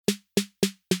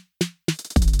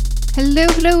Hello,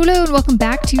 and welcome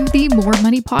back to the More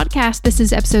Money Podcast. This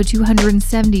is episode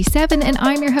 277, and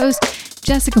I'm your host,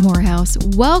 Jessica Morehouse.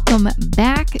 Welcome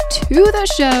back to the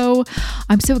show.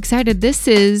 I'm so excited. This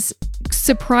is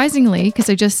surprisingly, because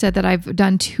I just said that I've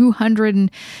done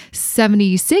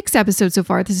 276 episodes so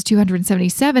far. This is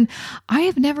 277. I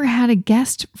have never had a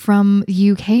guest from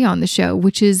the UK on the show,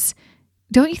 which is...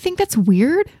 Don't you think that's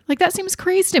weird? Like, that seems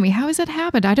crazy to me. How has that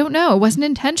happened? I don't know. It wasn't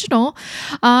intentional.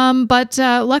 But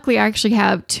luckily, I actually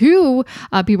have two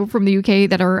people from the UK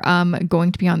that are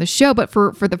going to be on the show. But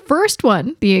for the first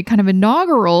one, the kind of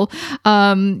inaugural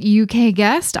UK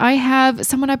guest, I have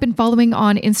someone I've been following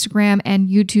on Instagram and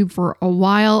YouTube for a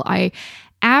while. I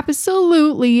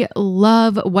absolutely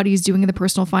love what he's doing in the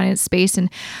personal finance space and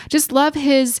just love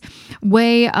his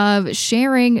way of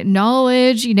sharing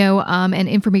knowledge, and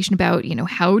information about,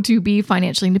 how to be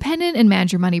financially independent and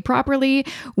manage your money properly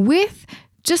with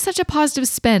just such a positive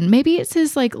spin. Maybe it's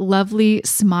his lovely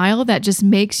smile that just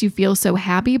makes you feel so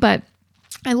happy, but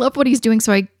I love what he's doing.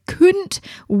 So I couldn't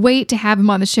wait to have him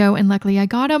on the show. And luckily I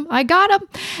got him.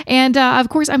 And of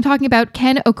course, I'm talking about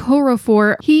Ken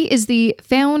Okoroafor. He is the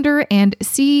founder and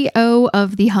CEO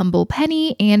of the Humble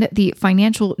Penny and the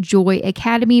Financial Joy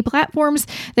Academy platforms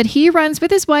that he runs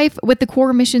with his wife, with the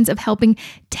core missions of helping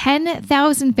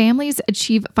 10,000 families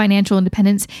achieve financial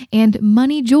independence and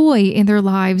money joy in their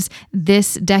lives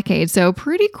this decade. So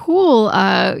pretty cool,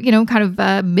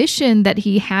 mission that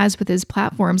he has with his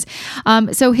platforms.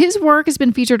 So his work has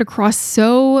been featured across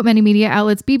so many media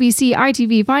outlets: BBC,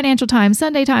 ITV, Financial Times,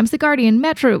 Sunday Times, The Guardian,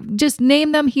 Metro, just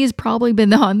name them. He's probably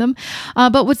been on them.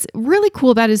 But what's really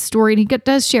cool about his story, and he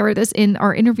does share this in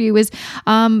our interview, is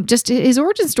just his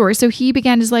origin story. So he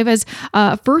began his life as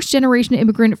a first-generation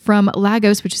immigrant from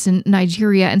Lagos, which is in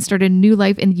Nigeria, and started a new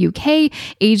life in the UK,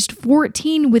 aged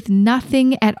 14 with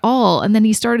nothing at all. And then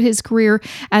he started his career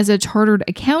as a chartered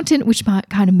accountant, which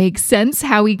kind of makes sense,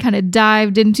 how he kind of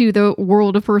dived into the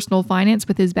world of personal finance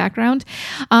with his background,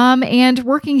 and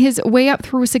working his way up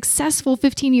through a successful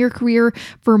 15-year career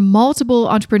for multiple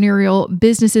entrepreneurial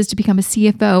businesses to become a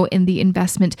CFO in the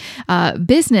investment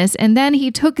business. And then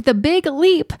he took the big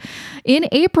leap in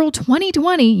April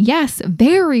 2020, yes,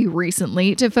 very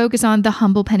recently, to focus on the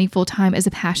Humble Penny full-time as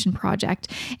a passion project.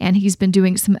 And he's been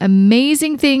doing some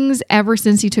amazing things ever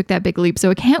since he took that big leap. So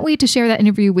I can't wait to share that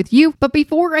interview with you. But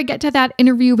before I get to that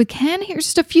interview with Ken, here's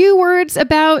just a few words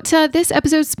about this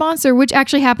episode's sponsor, which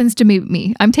actually happens to be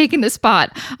me. I'm taking the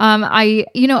spot. I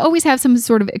always have some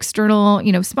sort of external,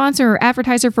 sponsor or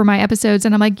advertiser for my episodes.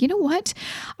 And I'm like, you know what?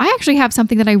 I actually have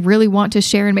something that I really want to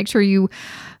share and make sure you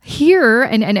hear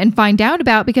and find out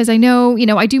about, because I know,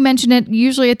 I do mention it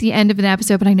usually at the end of an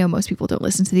episode, but I know most people don't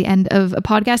listen to the end of a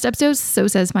podcast episode. So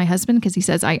says my husband, because he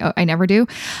says I never do.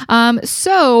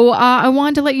 So I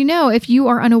wanted to let you know, if you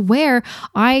are unaware,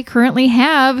 I currently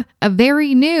have a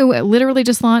very new, literally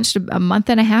just launched a month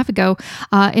and a half ago,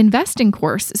 investing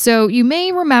course. So you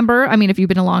may remember, if you've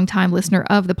been a long time listener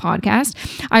of the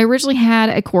podcast, I originally had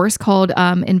a course called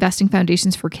Investing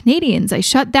Foundations for Canadians. I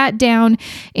shut that down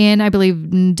in, I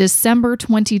believe, December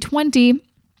 2020,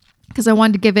 because I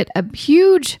wanted to give it a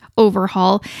huge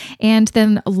overhaul, and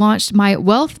then launched my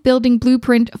wealth building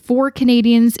blueprint for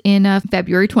Canadians in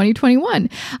February 2021.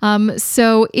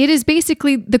 So it is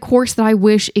basically the course that I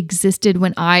wish existed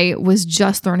when I was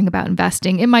just learning about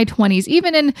investing in my 20s,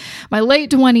 even in my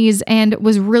late 20s, and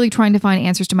was really trying to find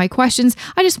answers to my questions.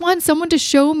 I just wanted someone to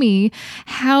show me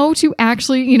how to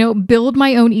actually, build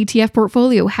my own ETF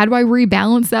portfolio. How do I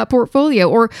rebalance that portfolio?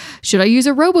 Or should I use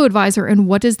a robo-advisor? And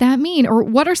what does that mean? Or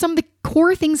what are some of the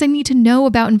core things I need to know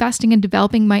about investing and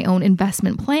developing my own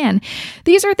investment plan?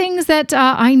 These are things that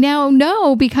I now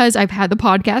know because I've had the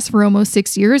podcast for almost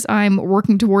 6 years. I'm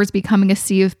working towards becoming a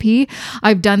CFP.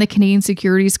 I've done the Canadian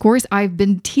Securities course. I've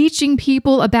been teaching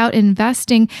people about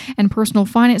investing and personal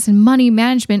finance and money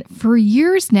management for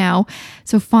years now.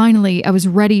 So finally, I was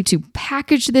ready to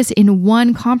package this in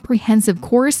one comprehensive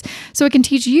course so I can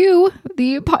teach you,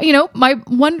 my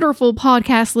wonderful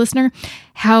podcast listener,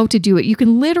 how to do it. You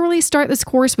can literally start this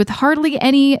course with hardly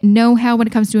any know-how when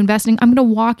it comes to investing. I'm going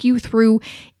to walk you through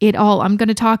it all. I'm going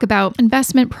to talk about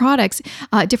investment products,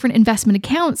 different investment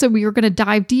accounts. So we are going to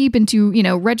dive deep into,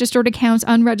 registered accounts,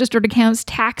 unregistered accounts,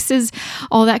 taxes,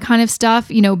 all that kind of stuff,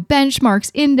 benchmarks,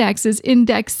 indexes,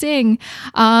 indexing,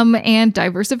 and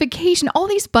diversification, all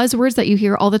these buzzwords that you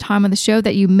hear all the time on the show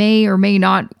that you may or may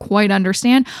not quite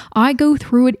understand. I go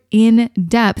through it in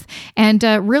depth and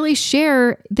really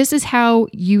share, this is how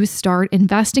you start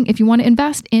investing if you want to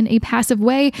invest in a passive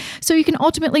way so you can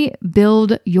ultimately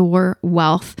build your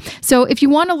wealth. wealth. So if you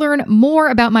want to learn more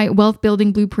about my Wealth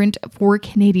Building Blueprint for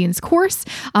Canadians course,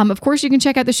 of course, you can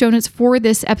check out the show notes for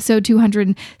this episode.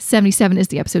 277 is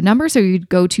the episode number. So you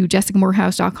go to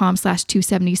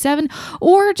jessicamorehouse.com/277,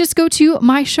 or just go to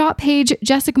my shop page,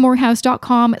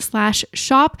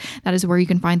 jessicamorehouse.com/shop. That is where you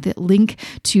can find the link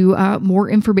to more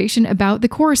information about the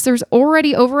course. There's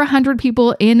already over 100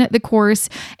 people in the course,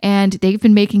 and they've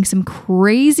been making some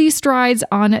crazy strides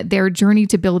on their journey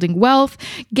to building wealth,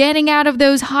 getting out of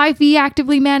those high fee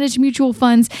actively managed mutual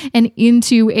funds and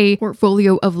into a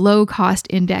portfolio of low cost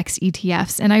index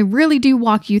ETFs. And I really do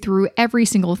walk you through every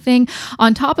single thing.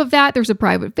 On top of that, there's a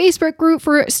private Facebook group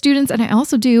for students, and I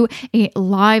also do a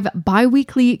live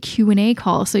bi-weekly Q&A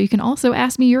call. So you can also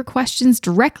ask me your questions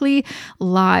directly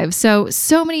live. So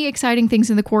many exciting things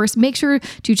in the course. Make sure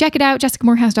to check it out,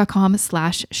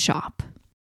 jessicamorehouse.com/shop.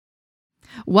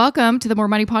 Welcome to the More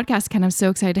Money Podcast, Ken. I'm so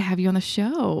excited to have you on the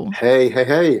show.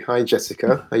 Hey. Hi,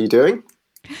 Jessica. How you doing?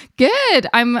 Good.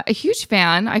 I'm a huge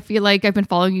fan. I feel like I've been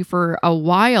following you for a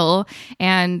while,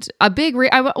 and a big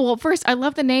first, I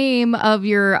love the name of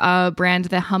your brand,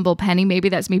 The Humble Penny. Maybe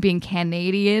that's me being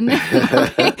Canadian,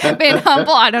 being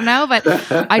humble. I don't know, but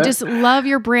I just love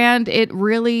your brand. It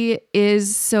really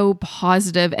is so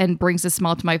positive and brings a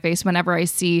smile to my face whenever I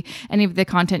see any of the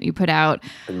content you put out.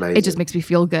 Amazing. It just makes me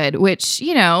feel good, which,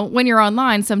 when you're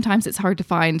online, sometimes it's hard to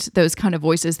find those kind of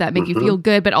voices that make you feel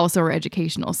good, but also are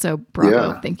educational. So bravo. Yeah.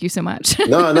 Thank you so much.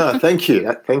 No, thank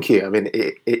you. Thank you. I mean,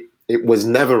 it was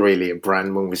never really a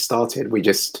brand when we started. We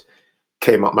just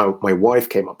came up, my wife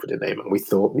came up with the name, and we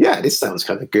thought, yeah, this sounds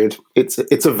kind of good.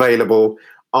 It's available,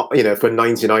 for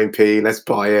 99p. Let's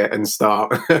buy it and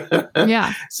start.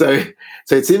 Yeah. So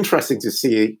it's interesting to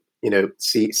see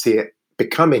it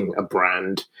becoming a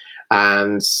brand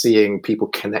and seeing people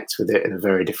connect with it in a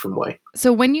very different way.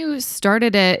 So when you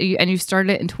started it, and you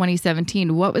started it in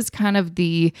 2017, what was kind of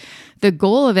the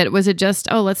goal of it? Was it just,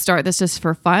 let's start this just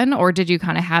for fun? Or did you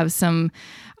kind of have some,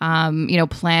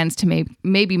 plans to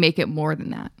maybe make it more than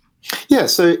that? Yeah,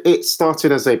 so it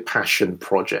started as a passion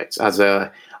project. So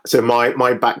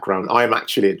my background, I'm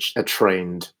actually a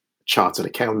trained chartered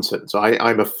accountant. So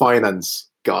I'm a finance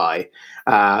guy.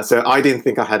 So I didn't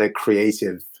think I had a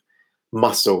creative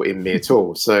muscle in me at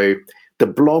all. So the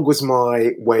blog was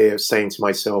my way of saying to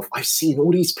myself, I've seen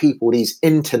all these people, these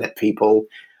internet people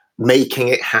making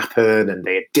it happen, and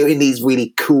they're doing these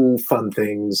really cool, fun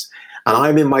things. And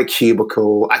I'm in my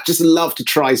cubicle. I just love to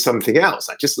try something else.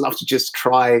 I just love to just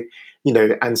try,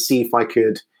 and see if I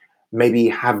could maybe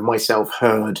have myself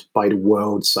heard by the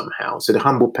world somehow. So the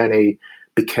Humble Penny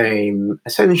became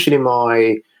essentially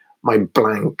my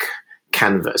blank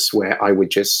canvas, where I would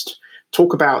just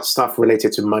talk about stuff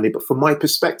related to money, but from my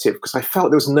perspective, because I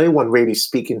felt there was no one really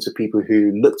speaking to people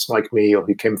who looked like me or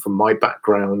who came from my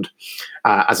background.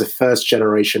 As a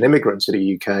first-generation immigrant to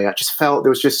the UK, I just felt there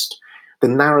was just the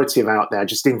narrative out there. I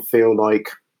just didn't feel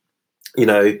like,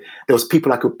 there was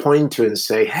people I could point to and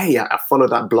say, hey, I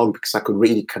followed that blog because I could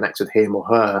really connect with him or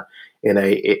her in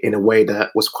a way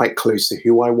that was quite close to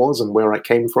who I was and where I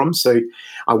came from. So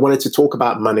I wanted to talk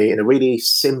about money in a really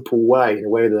simple way, in a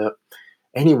way that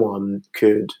anyone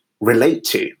could relate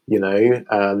to,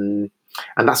 and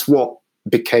that's what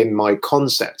became my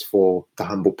concept for the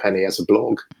Humble Penny as a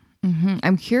blog. Mm-hmm.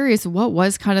 I'm curious, what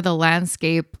was kind of the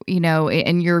landscape,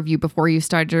 in your view before you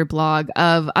started your blog,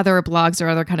 of other blogs or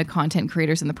other kind of content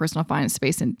creators in the personal finance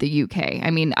space in the UK?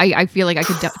 I mean, I feel like I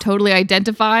could totally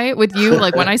identify with you.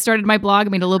 Like when I started my blog,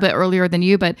 a little bit earlier than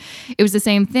you, but it was the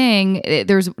same thing.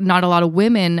 There's not a lot of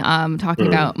women talking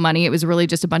about money. It was really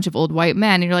just a bunch of old white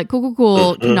men. And you're like,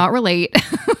 cool, cannot relate.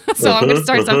 So I'm going to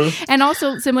start some. And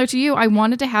also similar to you, I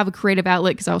wanted to have a creative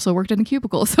outlet because I also worked in a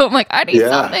cubicle. So I'm like, I need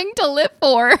something to live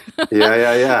for.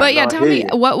 Yeah. But yeah, tell me,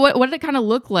 what did it kind of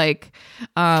look like?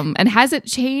 And has it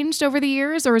changed over the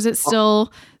years, or is it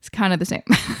still kind of the same?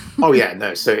 Oh yeah,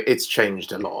 no. So it's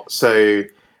changed a lot. So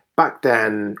back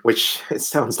then, which it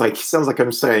sounds like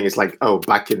I'm saying it's like,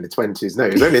 back in the 20s. No,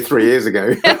 it was only 3 years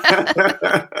ago.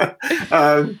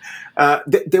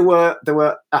 There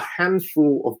were a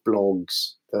handful of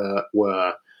blogs that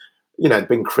were, had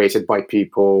been created by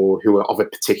people who were of a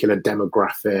particular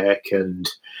demographic, and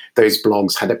those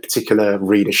blogs had a particular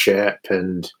readership.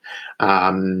 And,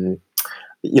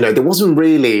 there wasn't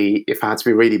really, if I had to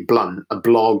be really blunt, a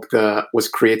blog that was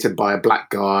created by a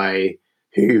black guy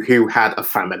who had a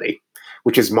family,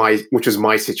 which was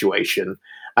my situation.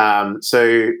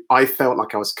 So I felt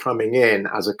like I was coming in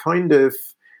as a kind of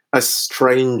a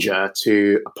stranger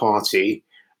to a party,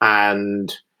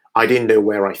 and I didn't know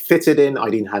where I fitted in. I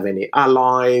didn't have any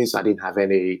allies. I didn't have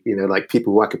any, like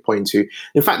people who I could point to.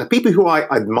 In fact, the people who I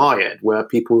admired were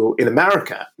people in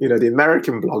America, the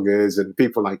American bloggers and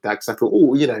people like that. Because I thought,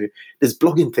 there's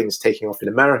blogging things taking off in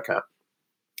America.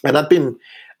 And I've been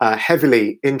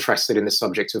heavily interested in the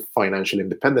subject of financial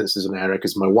independence as an area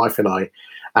because my wife and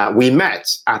I, we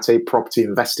met at a property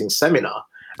investing seminar.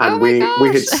 And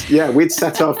we'd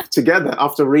set off together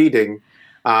after reading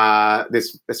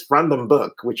this random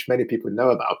book, which many people know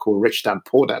about, called Rich Dad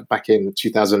Poor Dad, back in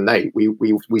 2008.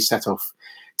 We set off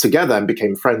together and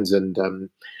became friends. And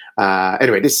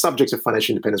anyway, this subject of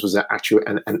financial independence was actually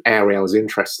an area I was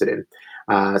interested in.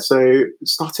 So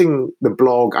starting the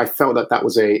blog, I felt that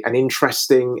was an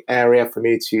interesting area for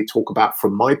me to talk about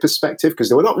from my perspective, because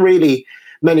there were not really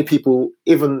many people,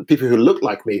 even people who look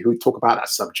like me, who talk about that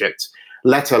subject,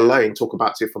 let alone talk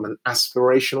about it from an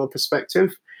aspirational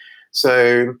perspective.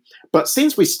 So, but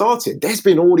since we started, there's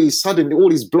been all these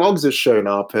blogs have shown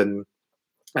up, and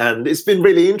it's been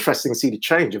really interesting to see the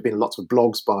change. There've been lots of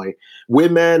blogs by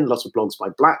women, lots of blogs by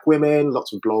Black women,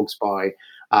 lots of blogs by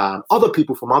other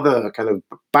people from other kind of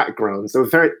backgrounds.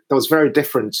 That was very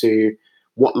different to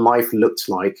what life looked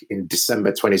like in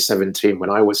December 2017 when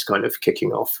I was kind of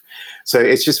kicking off. So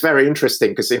it's just very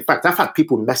interesting because, in fact, I've had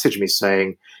people message me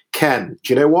saying, Ken,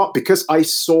 do you know what? Because I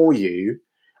saw you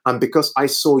and because I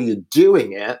saw you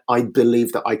doing it, I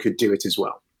believe that I could do it as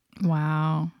well.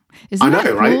 Wow. Isn't that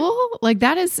cool? Right? Like,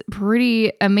 that is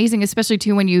pretty amazing, especially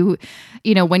too when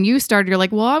when you started, you're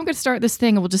like, well, I'm going to start this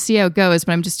thing and we'll just see how it goes.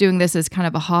 But I'm just doing this as kind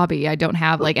of a hobby. I don't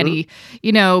have like any,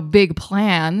 big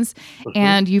plans.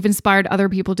 And you've inspired other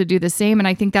people to do the same. And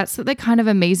I think that's the kind of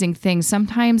amazing thing.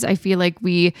 Sometimes I feel like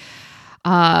we,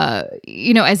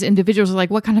 as individuals, are like,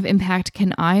 what kind of impact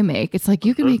can I make? It's like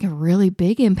you can make a really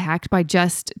big impact by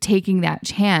just taking that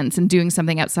chance and doing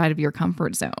something outside of your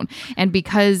comfort zone. And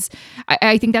because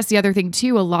I think that's the other thing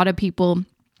too, a lot of people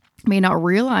may not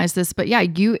realize this, but yeah,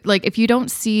 if you don't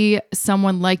see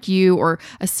someone like you or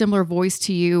a similar voice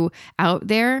to you out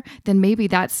there, then maybe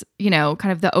that's,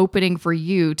 kind of the opening for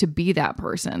you to be that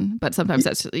person. But sometimes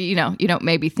that's, you don't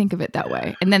maybe think of it that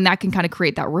way. And then that can kind of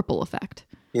create that ripple effect.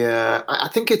 Yeah, I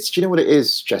think do you know what it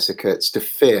is, Jessica? It's the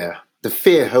fear. The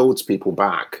fear holds people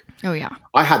back. Oh, yeah.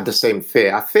 I had the same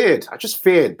fear. I just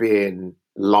feared being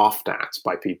laughed at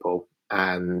by people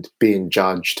and being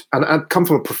judged. And I'd come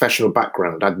from a professional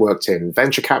background. I'd worked in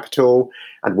venture capital.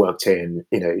 I'd worked in,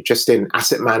 just in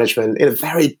asset management, in a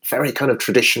very, very kind of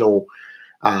traditional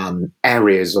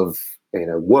areas of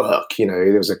work.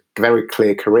 There was a very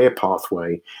clear career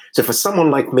pathway. So for someone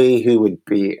like me who would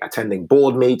be attending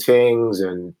board meetings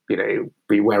and,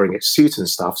 be wearing a suit and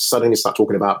stuff, suddenly start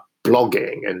talking about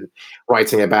blogging and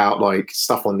writing about like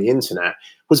stuff on the internet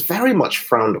was very much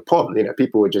frowned upon.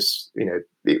 People were just,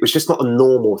 it was just not a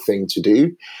normal thing to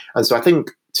do. And so I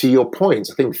think, to your point,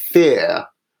 I think fear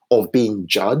of being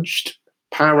judged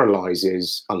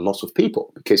paralyzes a lot of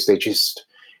people because they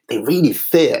really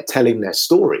fear telling their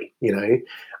story,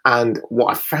 And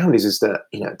what I found is that,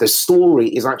 the story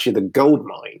is actually the gold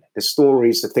mine. The story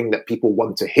is the thing that people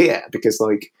want to hear because,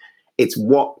 like, it's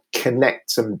what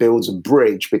connects and builds a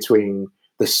bridge between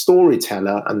the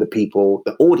storyteller and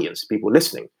the audience, people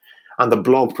listening. And the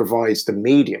blog provides the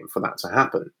medium for that to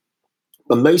happen.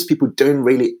 But most people don't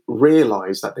really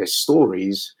realize that their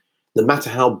stories, no matter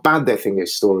how bad they think their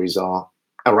stories are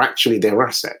actually their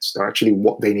assets. They're actually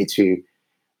what they need to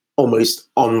almost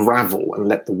unravel and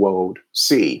let the world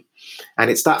see. And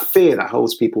it's that fear that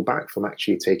holds people back from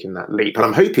actually taking that leap. And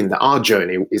I'm hoping that our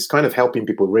journey is kind of helping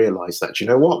people realize that, you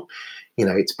know what,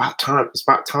 it's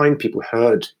about time people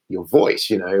heard your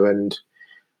voice, and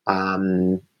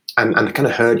kind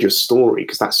of heard your story,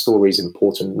 because that story is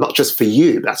important, not just for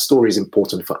you, that story is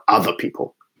important for other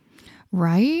people.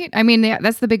 Right. I mean,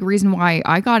 that's the big reason why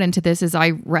I got into this is I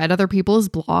read other people's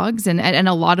blogs and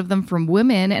a lot of them from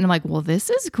women. And I'm like, well, this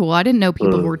is cool. I didn't know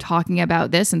people were talking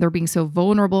about this and they're being so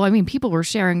vulnerable. I mean, people were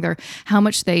sharing how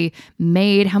much they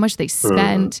made, how much they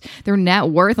spent, their net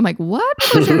worth. I'm like, what?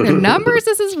 People sharing their numbers?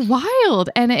 This is wild.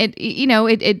 And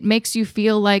it makes you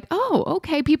feel like, oh,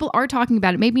 okay, people are talking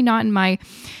about it. Maybe not in my,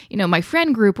 my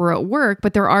friend group or at work,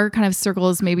 but there are kind of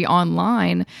circles maybe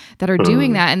online that are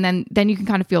doing that. And then you can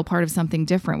kind of feel part of something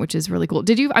different, which is really cool.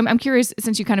 Did you, I'm curious,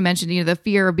 since you kind of mentioned, the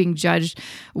fear of being judged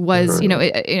was,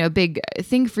 a big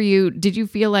thing for you. Did you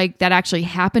feel like that actually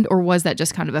happened, or was that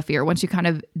just kind of a fear? Once you kind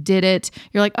of did it,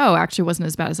 you're like, oh, actually wasn't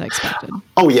as bad as I expected.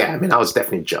 Oh yeah. I mean, I was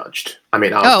definitely judged.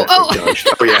 Judged.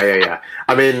 Oh yeah.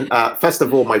 I mean, first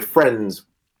of all, my friends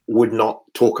would not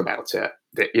talk about it.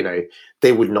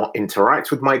 They would not interact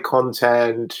with my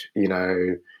content.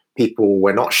 People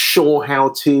were not sure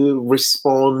how to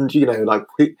respond, like,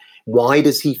 why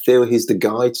does he feel he's the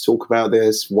guy to talk about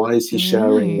this? Why is he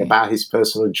sharing Right. about his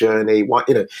personal journey? Why,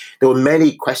 there were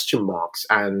many question marks.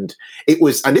 And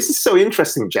and this is so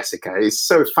interesting, Jessica. It's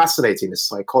so fascinating, the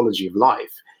psychology of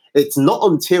life. It's not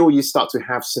until you start to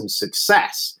have some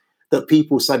success that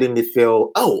people suddenly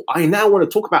feel, oh, I now want to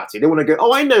talk about it. They want to go,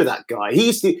 oh, I know that guy.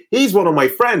 He's one of my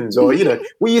friends, or,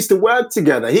 we used to work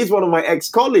together. He's one of my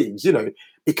ex-colleagues,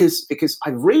 because I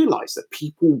realized that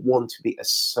people want to be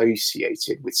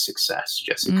associated with success,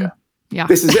 Jessica. Yeah.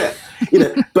 This is it.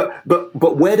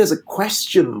 But where there's a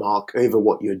question mark over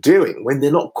what you're doing, when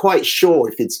they're not quite sure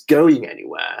if it's going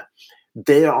anywhere,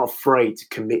 they are afraid to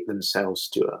commit themselves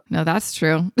to it. No, that's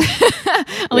true.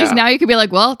 At least now you could be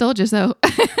like, well, told you so.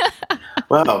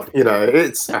 Well,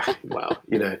 I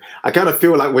kind of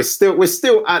feel like we're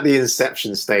still at the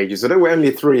inception stages. Although we're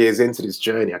only 3 years into this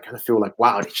journey, I kind of feel like,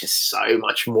 wow, there's just so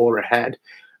much more ahead.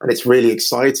 And it's really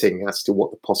exciting as to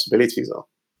what the possibilities are.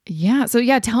 Yeah. So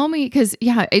tell me, because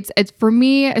it's for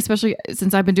me, especially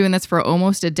since I've been doing this for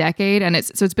almost a decade, and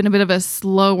it's been a bit of a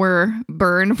slower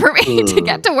burn for me to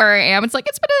get to where I am. It's like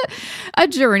it's been a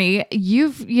journey.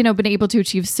 You've been able to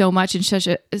achieve so much in such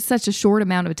a short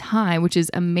amount of time, which is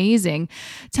amazing.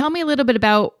 Tell me a little bit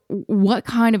about what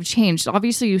kind of changed.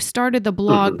 Obviously, you started the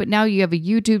blog, but now you have a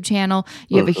YouTube channel.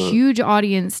 You have a huge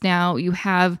audience now. You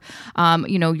have,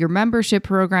 your membership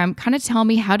program. Kind of tell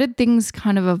me, how did things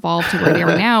kind of evolve to where they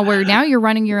are now, where now you're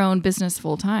running your own business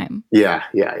full time? Yeah.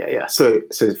 So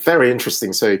it's very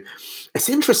interesting. So it's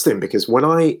interesting because when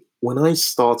I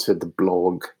started the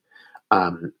blog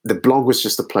was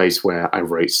just a place where I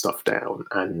wrote stuff down,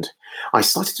 and I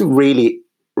started to really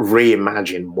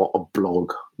reimagine what a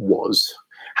blog was.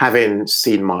 Having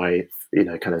seen my,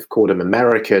 kind of call them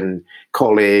American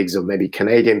colleagues, or maybe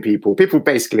Canadian people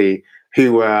basically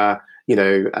who were,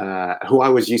 who I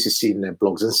was used to seeing their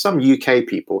blogs, and some UK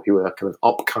people who were kind of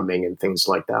upcoming and things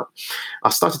like that. I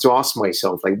started to ask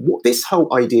myself, like, what this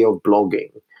whole idea of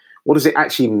blogging, what does it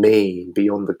actually mean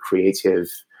beyond the creative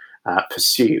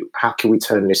pursuit? How can we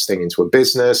turn this thing into a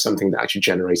business, something that actually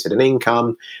generated an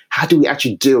income? How do we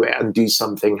actually do it and do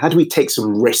something? How do we take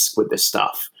some risk with this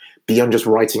stuff beyond just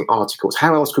writing articles?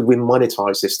 How else could we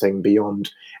monetize this thing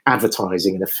beyond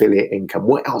advertising and affiliate income?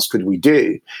 What else could we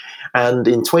do? And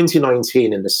in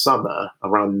 2019, in the summer,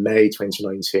 around May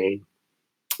 2019,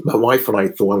 my wife and I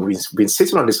thought, we've been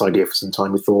sitting on this idea for some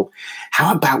time. We thought,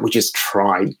 how about we just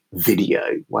try video?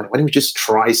 Why don't we just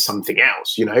try something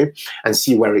else, and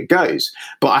see where it goes?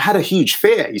 But I had a huge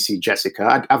fear, you see,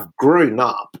 Jessica. I've grown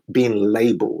up being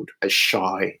labeled as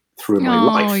shy through my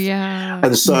life. Yeah.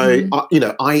 And so,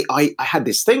 I had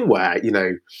this thing where,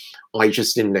 I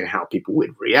just didn't know how people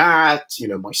would react,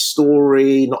 my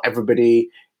story, not everybody,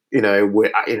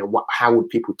 how would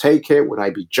people take it? Would I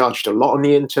be judged a lot on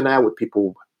the internet? Would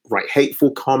people write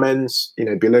hateful comments,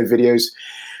 below videos?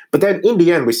 But then in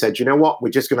the end, we said, you know what? We're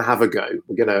just going to have a go.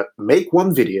 We're going to make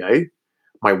one video.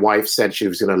 My wife said she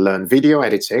was going to learn video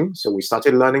editing. So we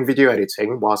started learning video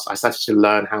editing whilst I started to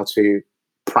learn how to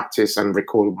practice and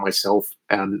record myself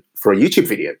for a YouTube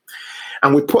video.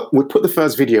 And we put the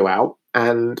first video out,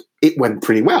 and it went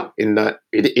pretty well in that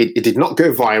it did not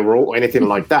go viral or anything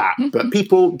like that. But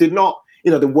people did not,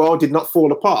 the world did not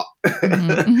fall apart.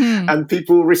 And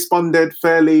people responded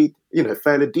fairly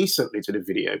decently to the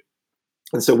video.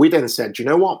 And so we then said, you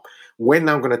know what? We're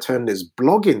now going to turn this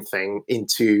blogging thing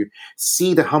into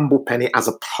See the Humble Penny as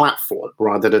a platform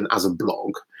rather than as a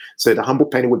blog. So the Humble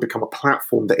Penny would become a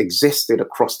platform that existed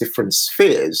across different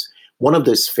spheres. One of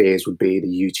those spheres would be the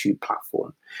YouTube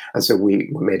platform. And so we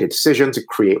made a decision to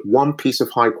create one piece of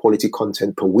high quality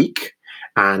content per week,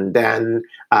 and then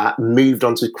moved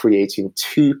on to creating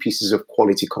 2 pieces of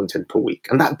quality content per week.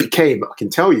 And that became, I can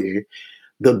tell you,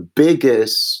 the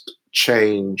biggest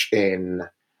change in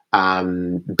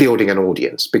building an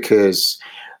audience, because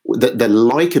the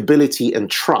likability and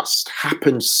trust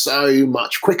happened so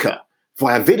much quicker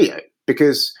via video.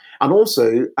 And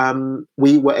also,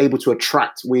 we were able to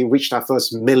we reached our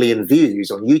first 1 million views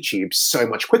on YouTube so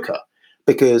much quicker,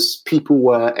 because people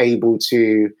were able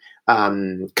to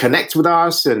connect with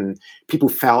us, and people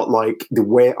felt like the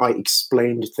way I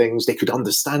explained things, they could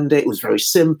understand it. It was very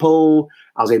simple.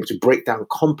 I was able to break down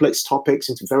complex topics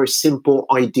into very simple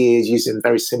ideas using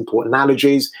very simple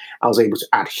analogies. I was able to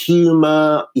add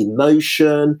humor,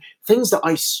 emotion, things that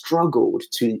I struggled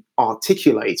to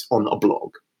articulate on a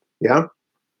blog. Yeah.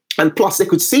 And plus, they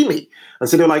could see me. And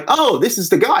so they're like, oh, this is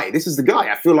the guy. This is the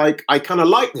guy. I feel like I kind of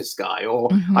like this guy, or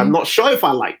I'm not sure if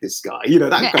I like this guy.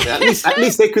 That kind of, at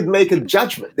least they could make a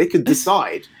judgment. They could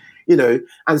decide,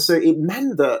 And so it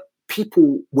meant that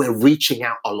people were reaching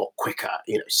out a lot quicker.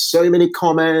 So many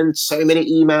comments, so many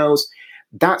emails.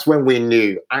 That's when we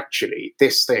knew actually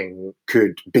this thing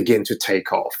could begin to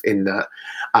take off in the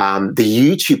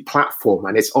YouTube platform.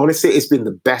 And it's been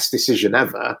the best decision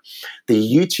ever.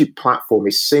 The YouTube platform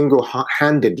is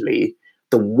single-handedly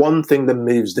the one thing that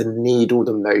moves the needle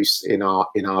the most in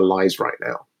our lives right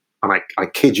now. And I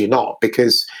kid you not,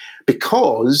 because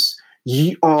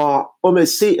you are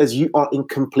almost see as you are in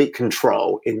complete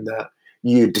control in that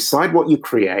you decide what you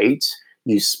create,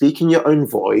 you speak in your own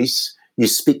voice, you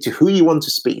speak to who you want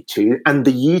to speak to, and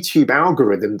the YouTube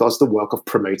algorithm does the work of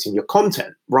promoting your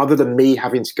content rather than me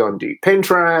having to go and do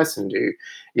Pinterest and do,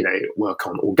 work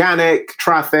on organic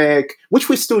traffic, which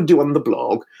we still do on the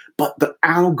blog. But the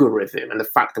algorithm and the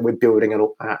fact that we're building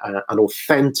an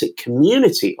authentic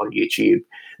community on YouTube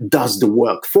does the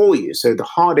work for you. So the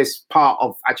hardest part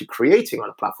of actually creating on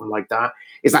a platform like that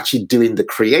is actually doing the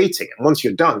creating. And once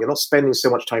you're done, you're not spending so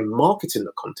much time marketing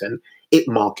the content, it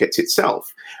markets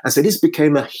itself. And so this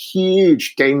became a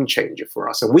huge game changer for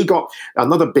us. And we got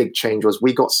another big change was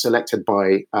we got selected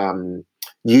by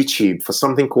YouTube for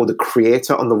something called the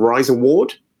Creator on the Rise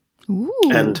Award. Ooh.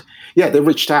 And yeah, they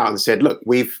reached out and said, look,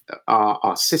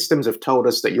 our systems have told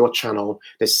us that your channel,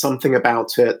 there's something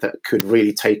about it that could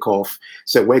really take off.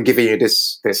 So we're giving you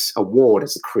this award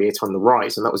as the Creator on the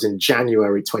Rise. And that was in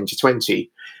January 2020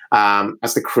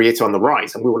 as the Creator on the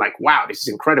Rise. And we were like, wow, this is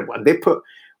incredible. And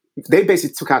they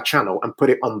basically took our channel and put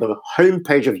it on the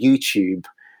homepage of YouTube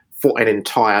for an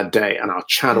entire day. And our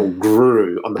channel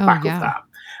grew on the back of that.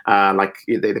 Like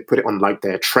they put it on like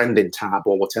their trending tab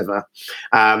or whatever.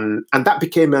 And that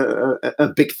became a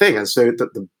big thing. And so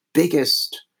the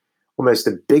biggest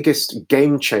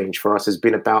game change for us has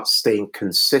been about staying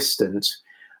consistent,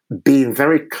 being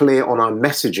very clear on our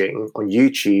messaging on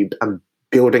YouTube and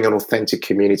building an authentic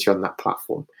community on that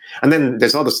platform. And then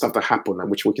there's other stuff that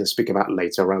happened, which we can speak about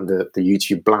later around the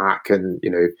YouTube Black and,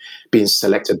 being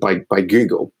selected by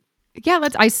Google. Yeah,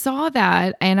 I saw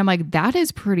that and I'm like, that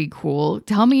is pretty cool.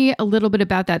 Tell me a little bit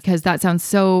about that because that sounds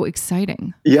so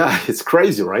exciting. Yeah, it's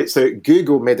crazy, right? So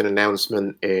Google made an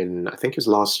announcement in, I think it was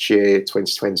last year,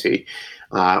 2020,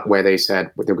 where they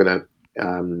said they were going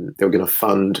to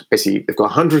fund, basically, they've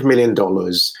got $100 million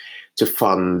to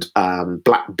fund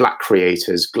black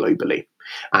creators globally.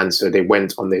 And so they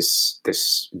went on this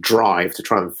drive to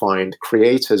try and find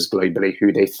creators globally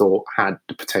who they thought had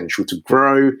the potential to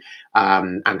grow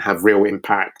and have real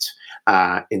impact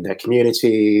in their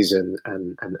communities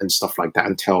and stuff like that,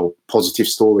 and tell positive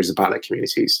stories about their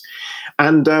communities.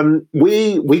 And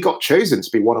we got chosen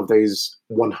to be one of those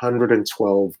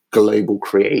 112 global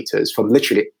creators from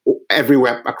literally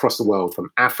everywhere across the world,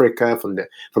 from Africa, from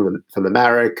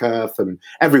America, from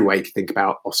everywhere you can think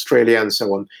about, Australia and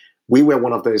so on. We were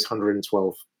one of those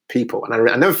 112 people. And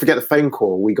I never forget the phone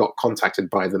call. We got contacted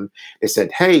by them. They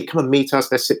said, hey, come and meet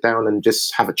us. Let's sit down and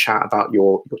just have a chat about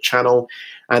your channel.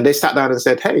 And they sat down and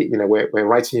said, hey, we're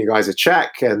writing you guys a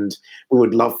check and we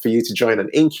would love for you to join an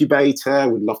incubator.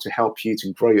 We'd love to help you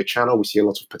to grow your channel. We see a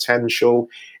lot of potential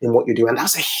in what you do. And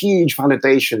that's a huge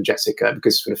validation, Jessica,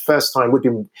 because for the first time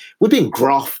we've been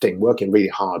grafting, working really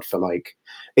hard for like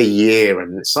a year.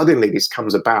 And suddenly this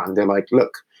comes about and they're like,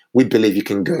 look, we believe you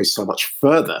can go so much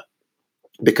further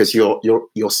because you're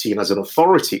seen as an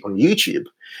authority on YouTube.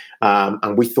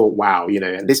 And we thought, wow,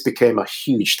 and this became a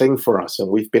huge thing for us. And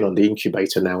we've been on the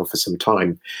incubator now for some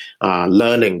time,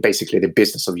 learning basically the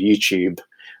business of YouTube,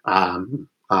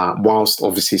 whilst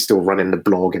obviously still running the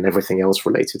blog and everything else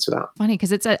related to that. Funny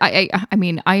because it's I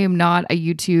mean, I am not a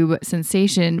YouTube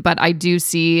sensation, but I do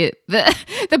see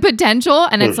the potential,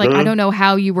 and it's like I don't know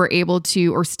how you were able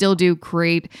to or still do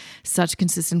create such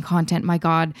consistent content. My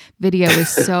God, video is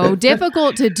so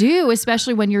difficult to do,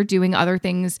 especially when you're doing other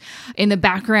things in the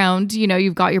background.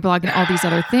 You've got your blog and all these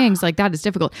other things. Like that is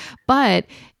difficult, but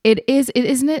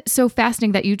isn't it so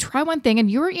fascinating that you try one thing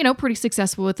and you're, pretty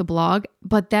successful with the blog,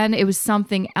 but then it was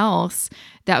something else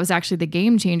that was actually the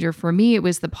game changer for me. It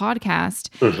was the podcast.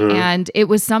 And it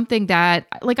was something that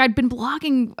like I'd been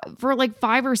blogging for like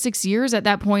 5 or 6 years at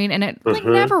that point, and it like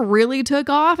never really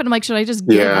took off. And I'm like, should I just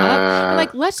give up? I'm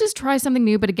like, let's just try something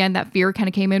new. But again, that fear kind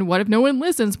of came in. What if no one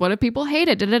listens? What if people hate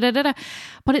it?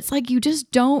 But it's like, you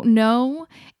just don't know.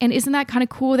 And isn't that kind of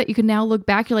cool that you can now look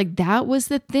back? You're like, that was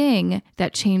the thing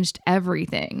that changed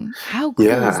everything. How cool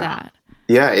is that?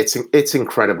 Yeah, it's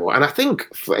incredible. And I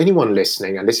think for anyone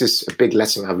listening, and this is a big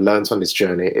lesson I've learned on this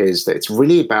journey, is that it's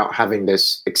really about having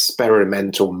this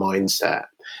experimental mindset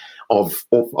of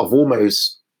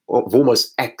almost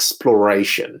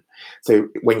exploration. So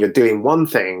when you're doing one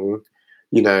thing,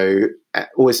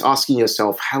 always asking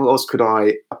yourself, how else could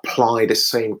I apply the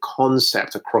same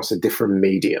concept across a different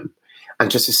medium, and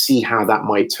just to see how that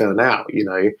might turn out.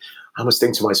 I was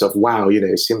thinking to myself, wow,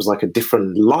 it seems like a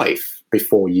different life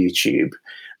before YouTube.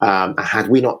 And had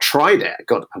we not tried it,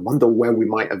 God, I wonder where we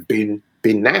might have been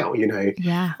now.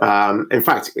 Yeah. In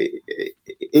fact,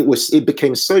 it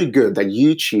became so good that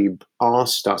YouTube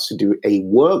asked us to do a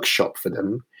workshop for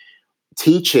them,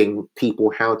 teaching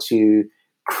people how to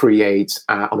create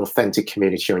an authentic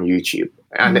community on YouTube.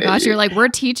 And gosh, you're like, we're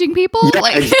teaching people?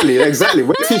 Yeah, exactly.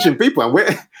 We're teaching people, and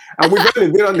we've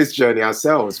only been on this journey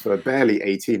ourselves for barely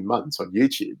 18 months on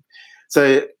YouTube.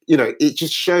 So, it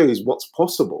just shows what's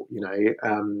possible,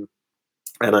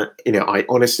 and I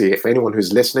honestly, if anyone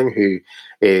who's listening who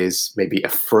is maybe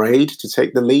afraid to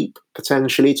take the leap,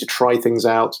 potentially to try things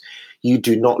out, you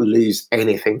do not lose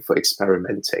anything for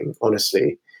experimenting.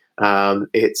 Honestly,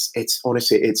 it's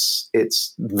honestly it's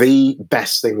the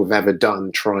best thing we've ever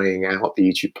done, trying out the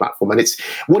YouTube platform, and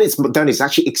what it's done is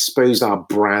actually expose our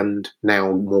brand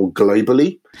now more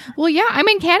globally. Well, yeah, I'm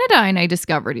in Canada and I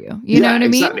discovered you. You know what I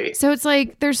mean? So it's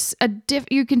like there's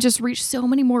you can just reach so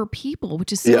many more people,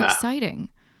 which is so exciting.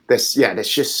 There's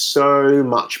just so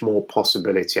much more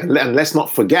possibility, and let's not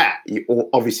forget, you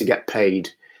obviously get paid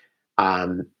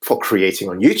for creating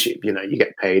on YouTube. You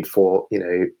get paid for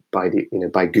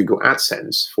by Google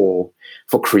AdSense for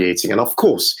creating, and of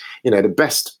course, the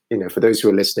best, for those who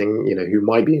are listening, who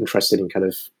might be interested in kind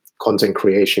of content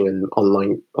creation and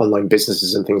online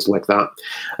businesses and things like that.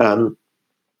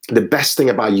 The best thing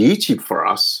about YouTube for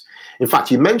us, in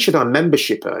fact, you mentioned our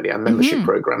membership earlier, our membership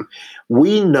program.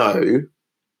 We know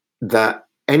that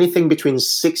anything between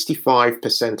 65%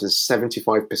 and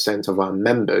 75% of our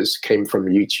members came from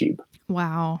YouTube.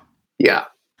 Wow. Yeah.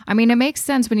 I mean, it makes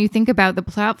sense when you think about the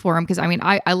platform, because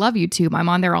I love YouTube. I'm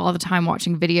on there all the time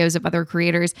watching videos of other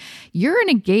creators. You're an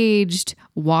engaged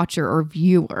watcher or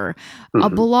viewer. A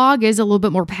blog is a little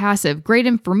bit more passive, great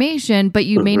information, but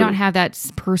you may not have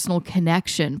that personal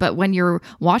connection. But when you're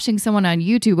watching someone on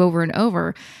YouTube over and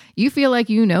over, you feel like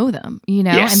you know them, and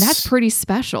that's pretty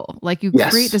special. Like you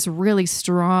create this really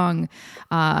strong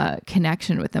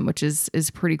connection with them, which is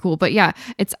pretty cool. But yeah,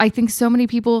 I think so many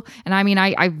people, and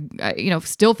I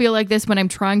still feel like this when I'm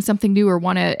trying something new or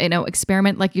want to,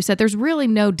 experiment. Like you said, there's really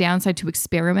no downside to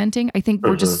experimenting. I think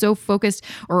we're just so focused,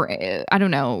 or I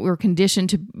don't know, we're conditioned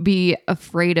to be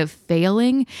afraid of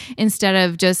failing instead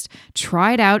of just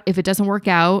try it out. If it doesn't work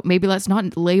out, maybe let's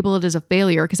not label it as a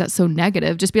failure because that's so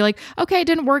negative. Just be like, okay, it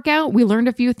didn't work out. We learned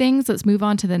a few things. Let's move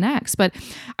on to the next. But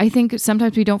I think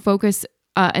sometimes we don't focus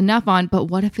enough on, but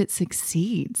what if it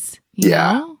succeeds? You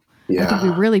know? I think we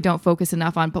really don't focus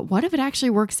enough on, but what if it actually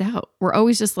works out? We're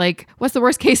always just like, what's the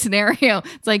worst case scenario?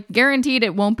 It's like guaranteed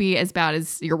it won't be as bad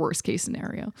as your worst case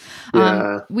scenario.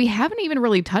 We haven't even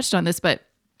really touched on this, but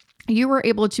you were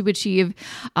able to achieve,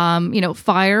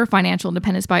 financial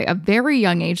independence by a very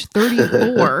young age,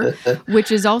 34,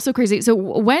 which is also crazy. So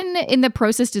when in the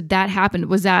process did that happen?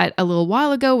 Was that a little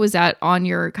while ago? Was that on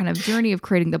your kind of journey of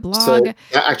creating the blog? So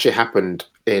that actually happened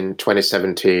in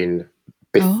 2017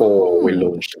 before we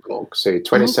launched the blog. So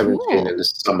 2017 in the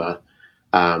summer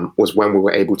was when we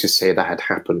were able to say that had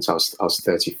happened. So I was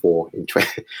 34 in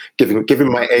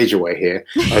giving my age away here.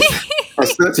 I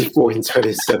was 34 in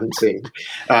 2017,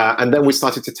 and then we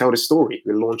started to tell the story.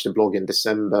 We launched the blog in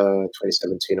December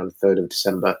 2017, on the 3rd of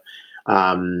December,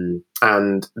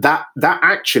 and that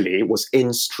actually was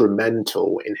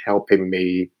instrumental in helping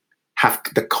me have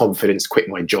the confidence to quit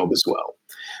my job as well,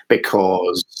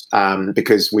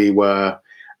 because we were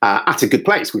at a good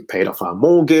place. We paid off our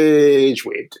mortgage,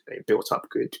 we'd built up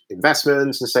good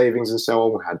investments and savings and so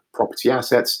on. We had property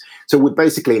assets. So we're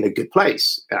basically in a good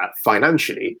place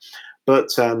financially.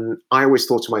 But I always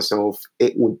thought to myself,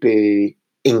 it would be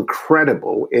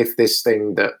incredible if this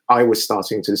thing that I was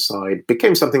starting to decide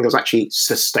became something that was actually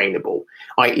sustainable,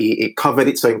 i.e. it covered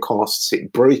its own costs,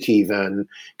 it broke even,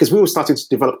 because we were starting to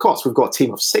develop costs. We've got a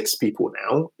team of 6 people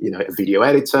now, a video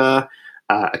editor,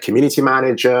 a community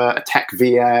manager, a tech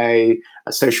VA,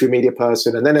 a social media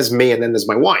person, and then there's me, and then there's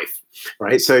my wife,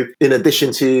 right? So in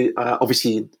addition to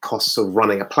obviously costs of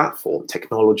running a platform,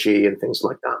 technology and things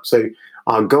like that. So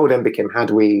our goal then became, how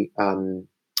do we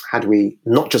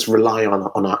not just rely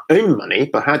on our own money,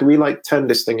 but how do we turn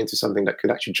this thing into something that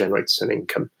could actually generate some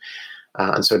income?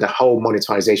 And so the whole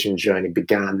monetization journey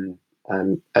began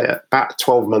about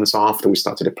 12 months after we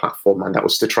started the platform, and that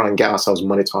was to try and get ourselves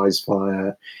monetized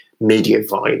via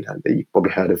Mediavine. You've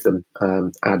probably heard of them,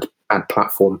 ad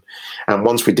platform. And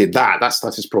once we did that,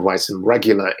 started to provide some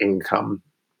regular income,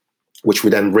 which we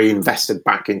then reinvested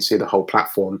back into the whole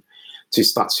platform to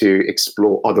start to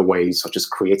explore other ways, such as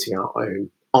creating our own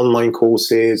online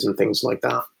courses and things like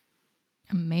that.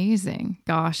 Amazing.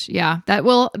 Gosh. Yeah. That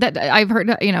I've heard,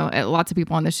 lots of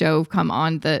people on the show have come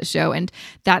on the show, and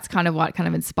that's kind of what kind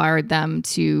of inspired them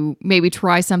to maybe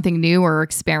try something new or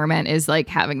experiment, is like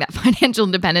having that financial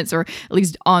independence, or at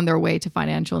least on their way to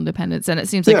financial independence. And it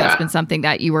seems like that's been something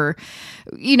that you were,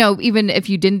 even if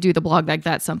you didn't do the blog, like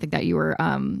that's something that you were,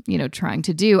 trying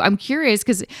to do. I'm curious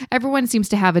because everyone seems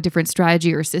to have a different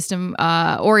strategy or system,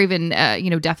 or even,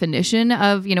 definition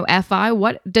of, FI.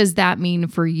 What does that mean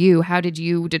for you? How did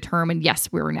you determine, yes,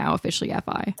 we're now officially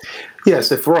FI? Yeah,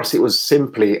 so for us, it was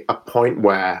simply a point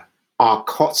where our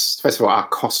cost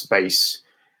base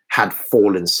had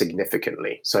fallen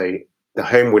significantly. So the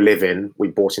home we live in, we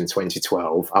bought in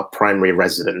 2012, our primary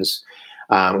residence,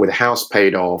 with a house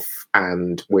paid off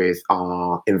and with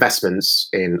our investments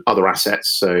in other assets,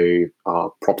 so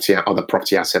our other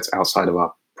property assets outside of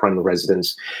our primary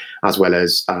residence, as well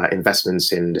as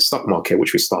investments in the stock market,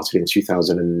 which we started in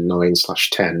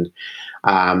 2009/10.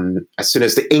 As soon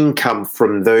as the income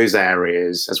from those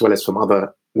areas, as well as from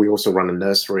we also run a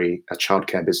nursery, a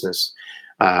childcare business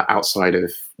outside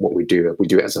of what we do. We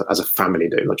do it as a family,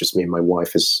 though, not just me and my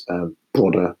wife, as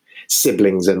broader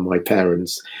siblings and my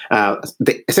parents.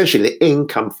 Essentially, the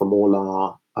income from all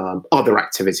our other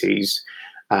activities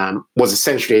was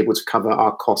essentially able to cover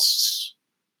our costs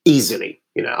easily,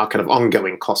 our kind of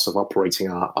ongoing costs of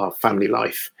operating our family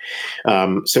life.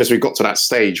 So as we got to that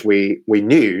stage, we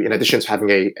knew, in addition to having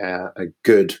a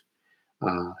good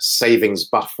savings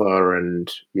buffer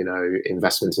and,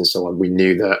 investments and so on, we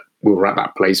knew that we were at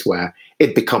that place where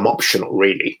it'd become optional,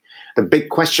 really. The big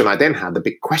question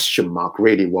mark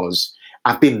really was,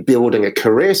 I've been building a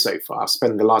career so far. I've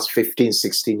spent the last 15,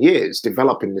 16 years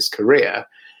developing this career.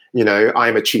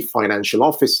 I'm a chief financial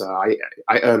officer. I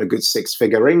earn a good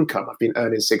six-figure income. I've been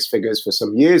earning six figures for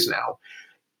some years now.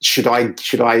 Should I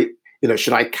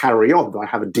carry on? Do I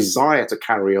have a desire to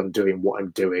carry on doing what I'm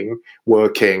doing,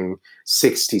 working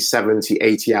 60, 70,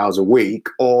 80 hours a week?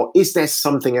 Or is there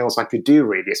something else I could do,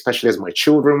 really, especially as my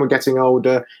children were getting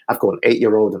older? I've got an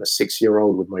 8-year-old and a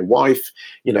 6-year-old with my wife.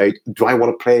 Do I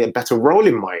want to play a better role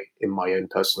in my own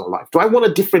personal life? Do I want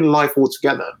a different life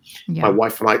altogether? Yeah. My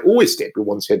wife and I always did. I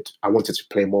wanted to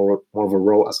play more of a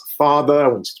role as a father. I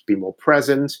wanted to be more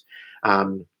present.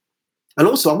 And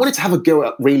also, I wanted to have a go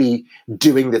at really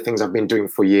doing the things I've been doing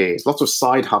for years. Lots of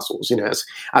side hustles,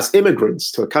 as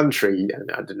immigrants to a country.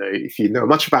 And I don't know if you know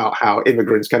much about how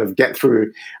immigrants kind of get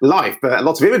through life, but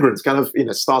lots of immigrants kind of,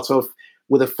 start off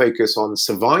with a focus on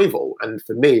survival. And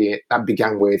for me, that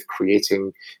began with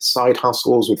creating side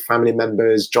hustles with family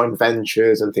members, joint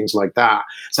ventures, and things like that.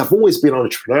 So I've always been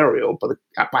entrepreneurial, but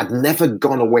I'd never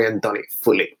gone away and done it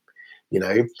fully.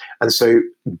 And so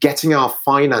getting our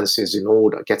finances in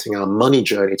order, getting our money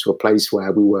journey to a place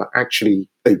where we were actually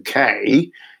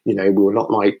okay, we were not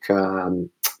like,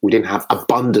 we didn't have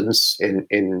abundance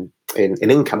in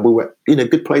income. We were in a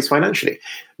good place financially,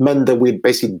 meant that we'd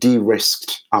basically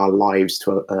de-risked our lives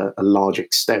to a large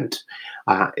extent.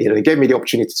 It gave me the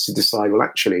opportunity to decide, well,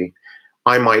 actually,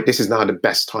 this is now the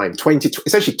best time.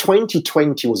 Essentially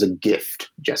 2020 was a gift,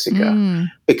 Jessica,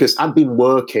 because I've been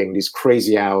working these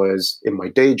crazy hours in my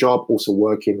day job, also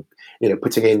working,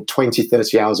 putting in 20,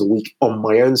 30 hours a week on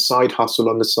my own side hustle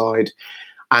on the side.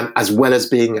 And as well as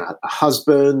being a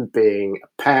husband, being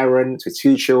a parent to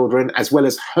 2 children, as well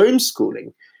as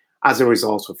homeschooling as a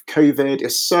result of COVID.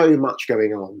 There's so much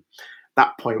going on.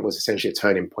 That point was essentially a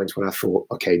turning point when I thought,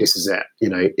 okay, this is it,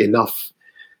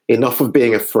 enough of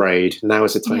being afraid. Now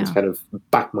is the time to kind of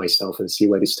back myself and see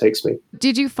where this takes me.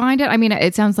 Did you find it? I mean,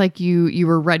 it sounds like you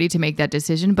were ready to make that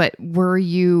decision, but were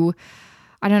you,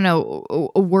 I don't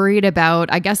know, worried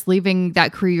about, I guess, leaving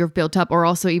that career you've built up, or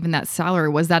also even that salary?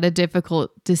 Was that a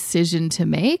difficult decision to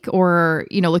make? Or,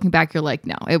 looking back, you're like,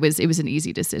 no, it was an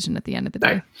easy decision at the end of the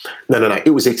day? No.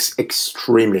 It was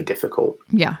extremely difficult.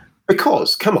 Yeah.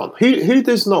 Because, come on, who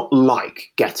does not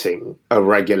like getting a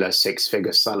regular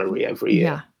 6-figure salary every year?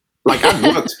 Yeah. Like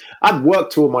I'd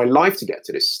worked all my life to get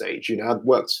to this stage.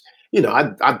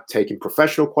 I'd taken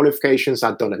professional qualifications.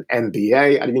 I'd done an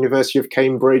MBA at the University of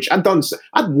Cambridge.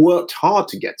 I'd worked hard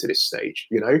to get to this stage,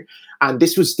 and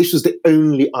this was the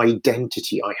only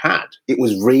identity I had. It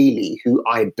was really who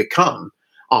I'd become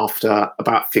after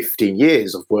about 15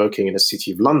 years of working in the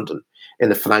City of London in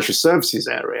the financial services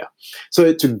area.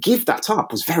 So to give that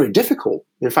up was very difficult.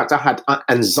 In fact, I had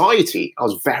anxiety. I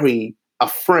was very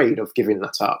afraid of giving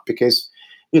that up because,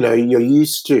 you're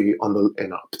used to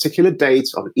in a particular date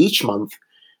on each month,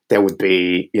 There would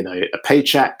be, a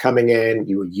paycheck coming in.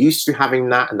 You were used to having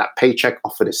that, and that paycheck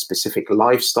offered a specific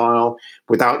lifestyle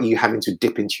without you having to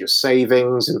dip into your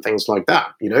savings and things like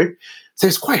that, So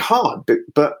it's quite hard,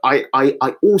 but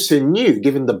I also knew,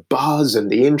 given the buzz and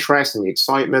the interest and the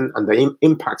excitement and the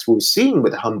impacts we were seeing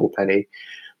with the Humble Penny,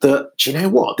 that, do you know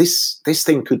what, this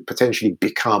thing could potentially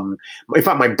become. In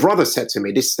fact, my brother said to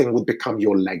me, this thing would become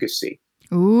your legacy.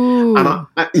 Ooh. And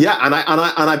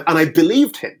I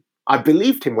believed him. I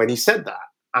believed him when he said that.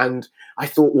 And I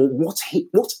thought, well,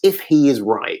 what if he is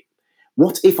right?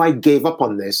 What if I gave up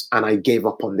on this and I gave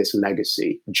up on this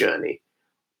legacy journey?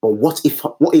 Or what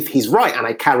if he's right and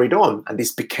I carried on and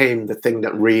this became the thing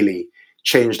that really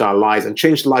changed our lives and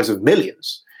changed the lives of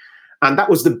millions? And that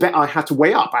was the bet I had to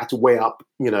weigh up. I had to weigh up,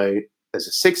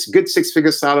 there's a good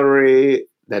six-figure salary,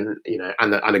 then,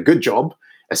 and a good job,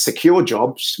 a secure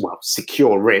job, well,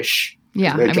 secure-ish.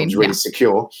 Yeah, no job's really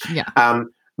secure. Yeah.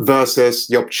 Versus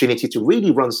the opportunity to really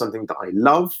run something that I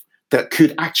love, that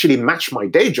could actually match my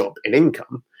day job in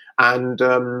income, and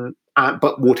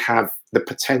but would have the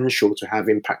potential to have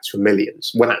impact for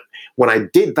millions. When I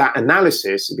did that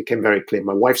analysis, it became very clear.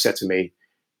 My wife said to me,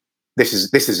 "This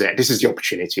is it. This is the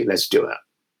opportunity. Let's do it."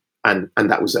 And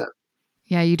that was it.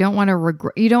 Yeah, you don't want to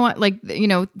regret. You don't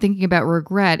want, thinking about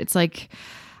regret. It's like,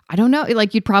 I don't know,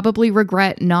 like you'd probably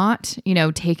regret not,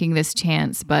 taking this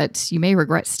chance, but you may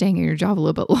regret staying in your job a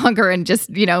little bit longer and just,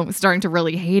 starting to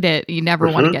really hate it. You never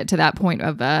want to get to that point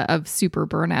of super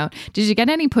burnout. Did you get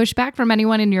any pushback from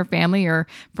anyone in your family or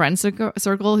friend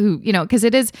circle who, because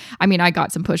it is, I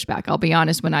got some pushback, I'll be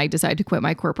honest, when I decided to quit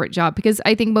my corporate job, because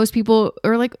I think most people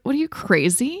are like, what are you,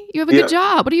 crazy? You have a good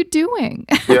job. What are you doing?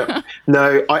 Yeah.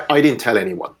 No, I didn't tell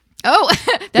anyone. Oh,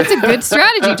 that's a good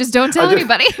strategy. Just don't tell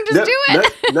anybody. Just do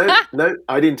it. No,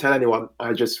 I didn't tell anyone.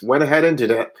 I just went ahead and did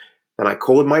it. Then I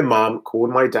called my mom, called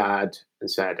my dad,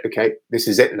 and said, okay, this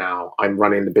is it now. I'm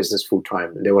running the business full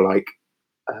time. And they were like,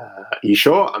 are you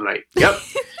sure? I'm like, yep,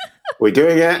 we're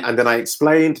doing it. And then I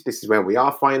explained, this is where we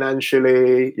are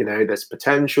financially. There's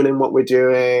potential in what we're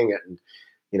doing. And,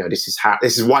 this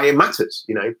is why it matters,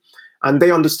 And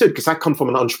they understood, because I come from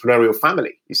an entrepreneurial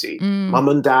family, you see. Mum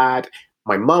and dad.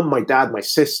 My mum, my dad, my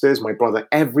sisters, my brother,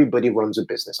 everybody runs a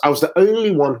business. I was the only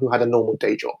one who had a normal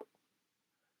day job.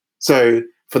 So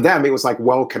for them, it was like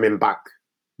welcoming back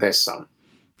their son.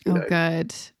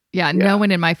 Good. Yeah, no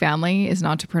one in my family is an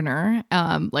entrepreneur.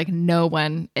 Like no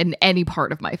one in any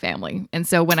part of my family. And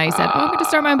so when I said, I'm going to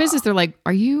start my own business, they're like,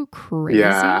 are you crazy?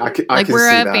 Yeah, I can we're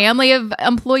see a that. family of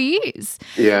employees.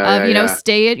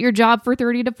 Stay at your job for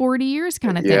 30 to 40 years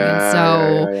kind of thing.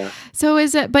 And so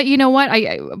is it, but you know what?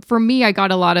 For me, I got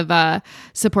a lot of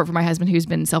support from my husband, who's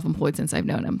been self-employed since I've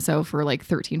known him. So for like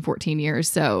 13, 14 years.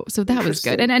 So that was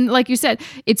good. And like you said,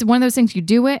 it's one of those things, you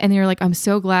do it and you're like, I'm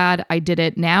so glad I did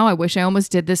it now. I wish I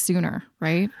almost did this sooner,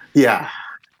 right? Yeah.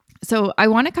 So I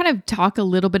want to kind of talk a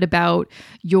little bit about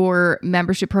your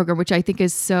membership program, which I think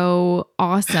is so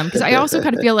awesome. Because I also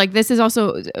kind of feel like this is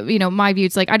also, my view.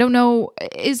 It's like, I don't know,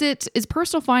 is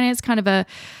personal finance kind of a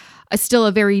still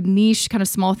a very niche kind of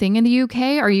small thing in the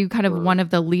UK? Are you kind of one of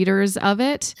the leaders of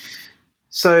it?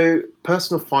 So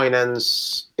personal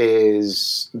finance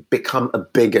is become a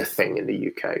bigger thing in the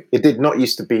UK. It did not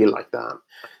used to be like that.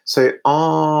 So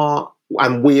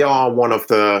we are one of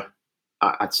the,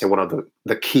 I'd say one of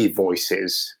the key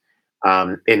voices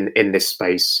in this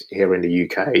space here in the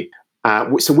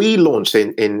UK. So we launched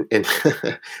in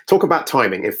talk about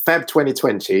timing, in Feb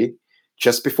 2020,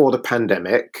 just before the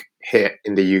pandemic hit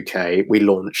in the UK, we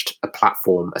launched a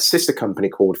platform, a sister company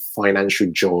called Financial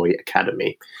Joy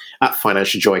Academy at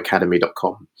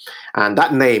financialjoyacademy.com. And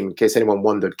that name, in case anyone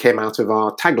wondered, came out of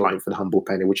our tagline for the Humble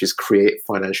Penny, which is create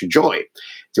financial joy.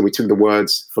 So we took the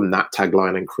words from that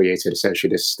tagline and created essentially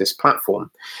this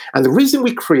platform. And the reason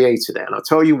we created it, and I'll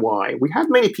tell you why, we had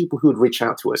many people who would reach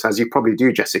out to us, as you probably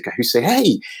do, Jessica, who say,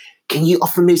 hey, can you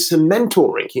offer me some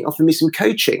mentoring? Can you offer me some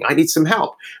coaching? I need some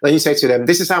help. And then you say to them,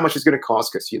 this is how much it's going to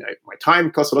cost, because, my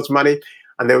time costs a lot of money.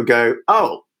 And they'll go,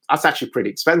 oh, that's actually pretty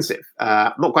expensive.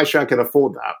 I'm not quite sure I can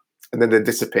afford that. And then they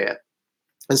disappear.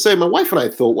 And so my wife and I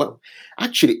thought, well,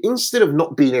 actually, instead of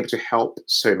not being able to help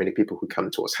so many people who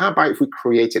come to us, how about if we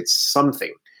created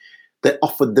something that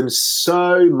offered them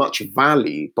so much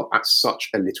value, but at such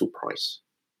a little price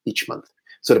each month?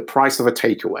 So the price of a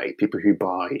takeaway, people who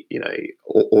buy,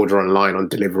 or order online on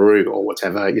Deliveroo or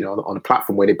whatever, on a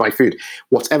platform where they buy food,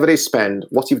 whatever they spend,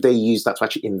 what if they use that to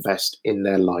actually invest in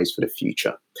their lives for the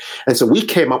future? And so we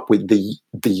came up with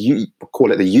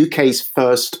call it the UK's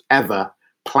first ever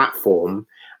platform,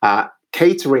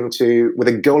 catering to, with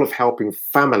a goal of helping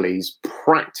families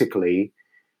practically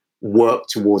work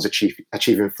towards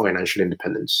achieving financial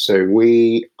independence. So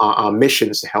our mission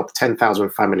is to help 10,000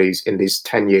 families in this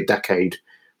 10-year decade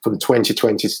from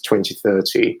 2020 to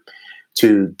 2030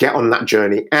 to get on that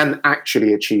journey and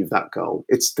actually achieve that goal.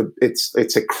 It's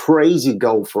a crazy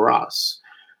goal for us,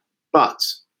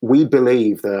 but we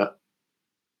believe that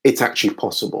it's actually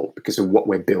possible because of what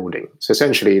we're building. So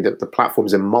essentially, the platform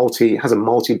is has a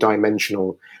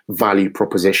multi-dimensional value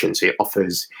proposition. So it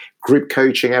offers group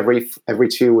coaching every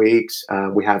 2 weeks.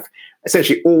 We have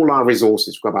essentially all our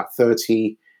resources. We've got about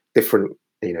 30 different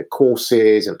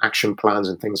courses and action plans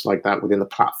and things like that within the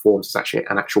platform. It's actually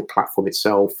an actual platform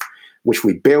itself, which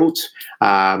we built.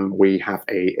 We have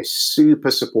a super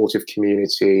supportive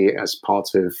community as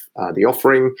part of the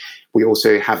offering. We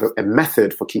also have a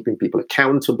method for keeping people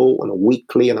accountable on a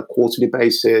weekly and a quarterly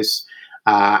basis,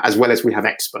 as well as we have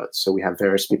experts. So we have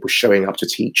various people showing up to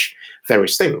teach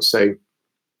various things. So,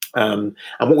 and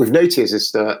what we've noticed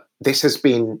is that this has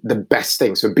been the best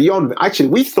thing. So actually,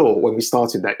 we thought when we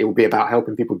started that it would be about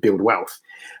helping people build wealth.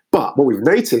 But what we've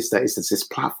noticed is that this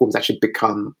platform's actually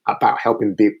become about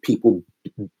helping people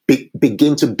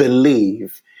begin to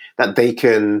believe that they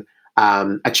can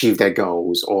achieve their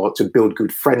goals, or to build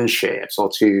good friendships, or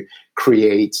to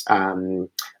create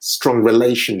strong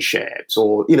relationships,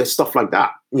 or stuff like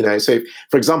that. So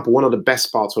for example, one of the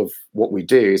best parts of what we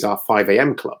do is our 5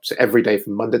 a.m. club. So every day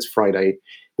from Monday to Friday,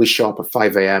 we show up at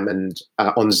 5 a.m. and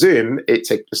on Zoom,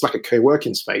 it's like a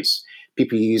co-working space.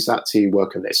 People use that to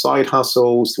work on their side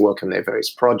hustles, to work on their various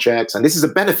projects. And this is a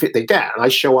benefit they get. And I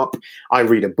show up, I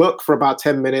read a book for about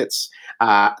 10 minutes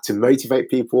to motivate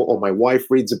people, or my wife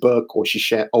reads a book, or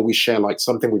we share like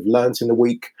something we've learned in the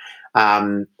week.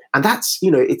 And that's,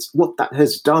 it's what that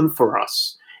has done for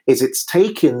us is it's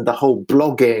taken the whole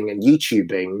blogging and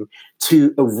YouTubing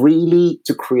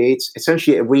to create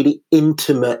essentially a really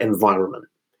intimate environment,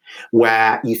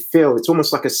 where you feel it's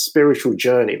almost like a spiritual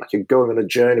journey, like you're going on a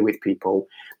journey with people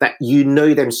that you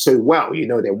know them so well. You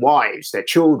know their wives, their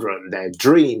children, their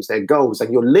dreams, their goals,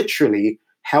 and you're literally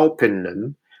helping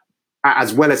them,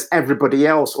 as well as everybody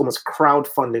else, almost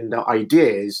crowdfunding their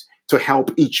ideas to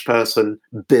help each person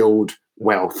build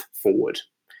wealth forward.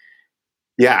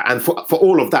 Yeah, and for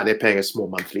all of that, they're paying a small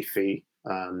monthly fee,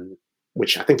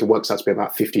 which I think it works out to be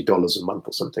about $50 a month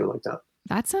or something like that.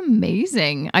 That's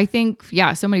amazing. I think,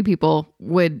 so many people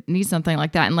would need something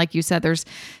like that. And like you said, there's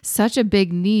such a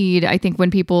big need. I think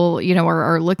when people,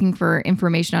 are looking for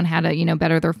information on how to,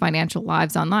 better their financial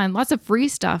lives online, lots of free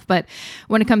stuff. But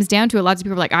when it comes down to it, lots of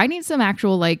people are like, I need some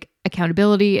actual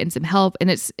accountability and some help.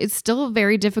 And it's still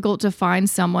very difficult to find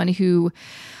someone who,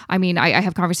 I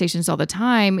have conversations all the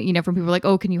time, from people like,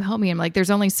 oh, can you help me? I'm like, there's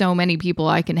only so many people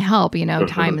I can help,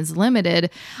 time is limited.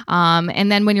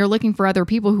 And then when you're looking for other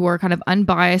people who are kind of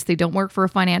unbiased, they don't work for a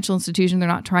financial institution, they're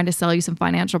not trying to sell you some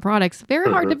financial products,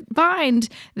 very hard to find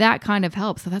that kind of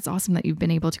help. So that's awesome that you've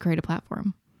been able to create a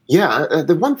platform. Yeah,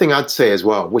 the one thing I'd say as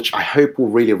well, which I hope will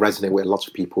really resonate with a lot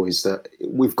of people, is that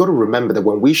we've got to remember that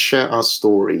when we share our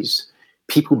stories,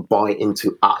 people buy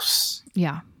into us.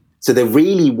 Yeah. So they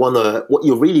really want to, what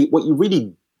you're really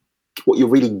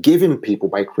giving people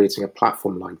by creating a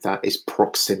platform like that is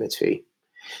proximity.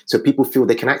 So people feel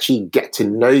they can actually get to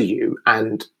know you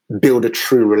and build a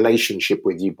true relationship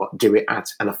with you, but do it at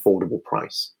an affordable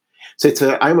price. So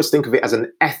I almost think of it as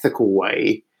an ethical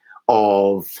way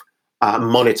of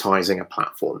monetizing a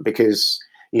platform, because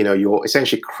you're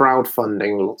essentially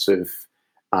crowdfunding lots of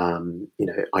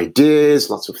ideas,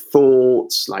 lots of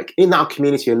thoughts. Like in our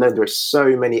community alone, there are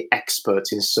so many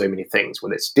experts in so many things,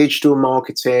 whether it's digital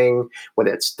marketing,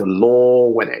 whether it's the law,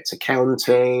 whether it's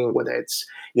accounting, whether it's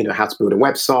how to build a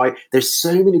website. There's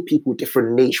so many people,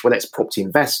 different niche, whether it's property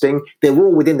investing, they're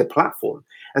all within the platform.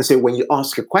 And so when you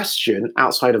ask a question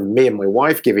outside of me and my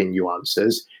wife giving you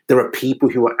answers, there are people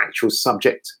who are actual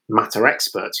subject matter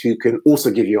experts who can also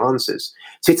give you answers.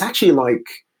 So it's actually like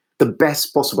the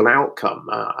best possible outcome.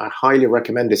 I highly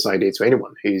recommend this idea to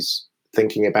anyone who's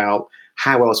thinking about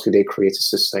how else could they create a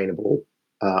sustainable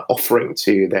offering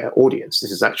to their audience.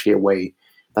 This is actually a way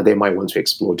that they might want to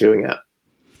explore doing it.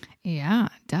 Yeah,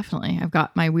 definitely. I've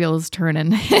got my wheels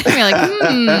turning. You're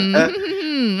like,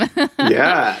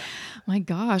 Yeah. My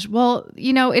gosh. Well,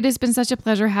 it has been such a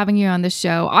pleasure having you on the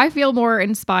show. I feel more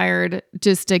inspired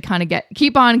just to kind of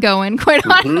keep on going, quite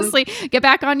honestly, get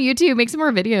back on YouTube, make some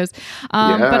more videos.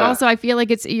 But also I feel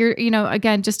like you're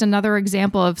again, just another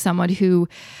example of someone who,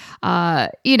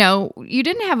 you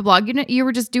didn't have a blog, you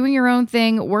were just doing your own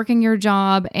thing, working your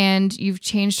job, and you've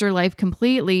changed your life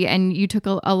completely. And you took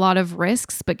a lot of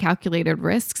risks, but calculated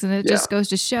risks. And it just goes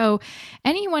to show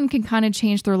anyone can kind of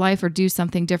change their life or do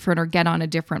something different or get on a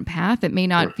different path. path. It may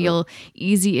not feel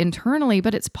easy internally,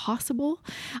 but it's possible,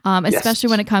 especially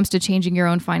when it comes to changing your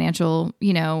own financial,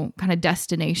 kind of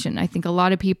destination. I think a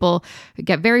lot of people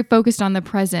get very focused on the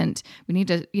present. We need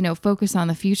to, focus on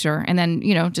the future, and then,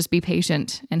 just be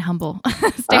patient and humble.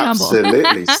 Stay humble.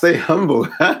 Absolutely. Stay humble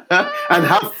and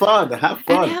have fun. Have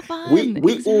fun. And have fun.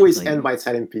 We always end by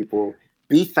telling people,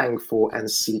 be thankful and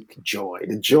seek joy.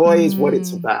 The joy is what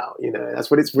it's about.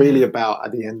 That's what it's really about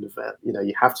at the end of it.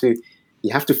 You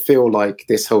have to feel like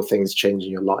this whole thing's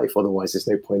changing your life. Otherwise, there's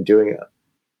no point doing it.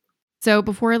 So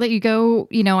before I let you go,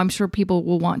 I'm sure people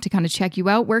will want to kind of check you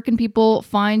out. Where can people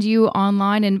find you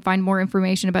online and find more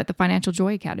information about the Financial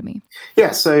Joy Academy?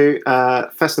 Yeah. So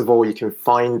first of all, you can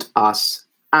find us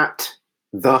at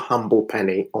The Humble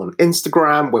Penny on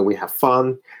Instagram, where we have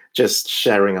fun, just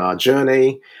sharing our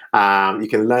journey. You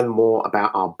can learn more about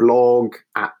our blog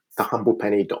at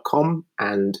thehumblepenny.com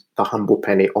and The Humble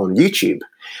Penny on YouTube.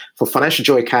 For Financial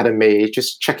Joy Academy,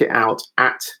 just check it out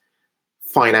at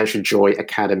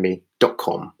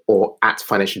financialjoyacademy.com or at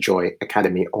Financial Joy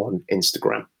Academy on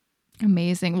Instagram.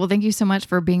 Amazing. Well, thank you so much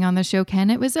for being on the show, Ken.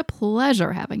 It was a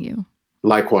pleasure having you.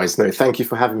 Likewise. No, thank you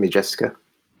for having me, Jessica.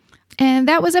 And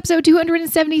that was episode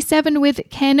 277 with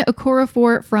Ken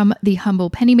Okoroafor from The Humble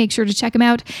Penny. Make sure to check him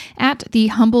out at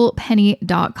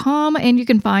thehumblepenny.com. And you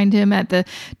can find him at the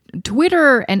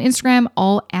Twitter and Instagram,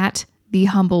 all at The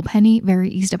Humble Penny. Very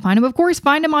easy to find him. Of course,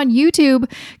 find him on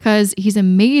YouTube because he's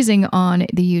amazing on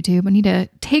the YouTube. I need to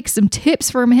take some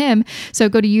tips from him. So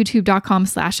go to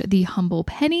youtube.com/The Humble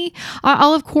Penny.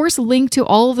 I'll of course link to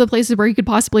all of the places where you could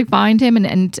possibly find him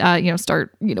and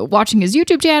start watching his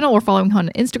YouTube channel or following him on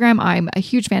Instagram. I'm a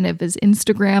huge fan of his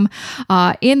Instagram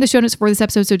in the show notes for this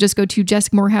episode. So just go to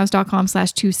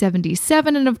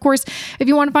jessicamorehouse.com/277. And of course, if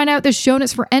you want to find out the show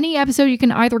notes for any episode, you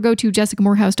can either go to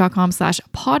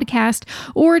jessicamorehouse.com/podcast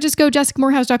or just go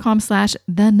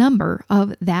jessicamorehouse.com/the number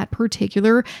of that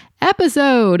particular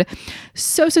episode.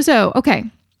 So, okay.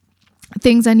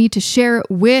 Things I need to share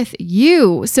with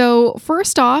you. So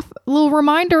first off, a little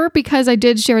reminder, because I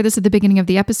did share this at the beginning of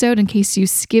the episode, in case you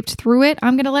skipped through it,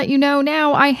 I'm going to let you know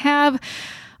now I have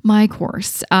my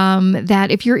course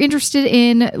that if you're interested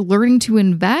in learning to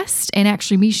invest and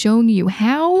actually me showing you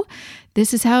how,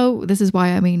 this is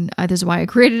why I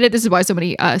created it. This is why so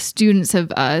many students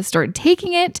have started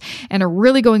taking it and are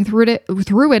really going through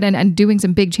it and doing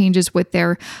some big changes with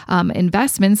their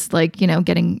investments, like,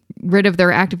 getting rid of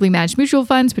their actively managed mutual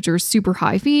funds, which are super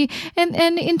high fee, and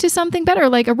into something better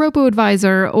like a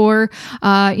robo-advisor or,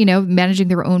 managing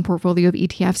their own portfolio of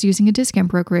ETFs using a discount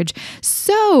brokerage.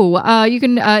 So you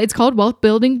can, it's called Wealth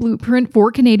Building Blueprint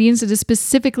for Canadians. It is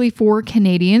specifically for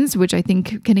Canadians, which I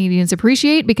think Canadians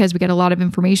appreciate because we get a lot of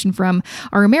information from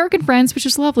our American friends, which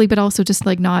is lovely, but also just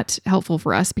like not helpful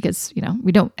for us because,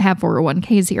 we don't have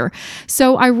 401ks here.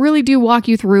 So I really do walk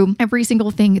you through every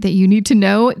single thing that you need to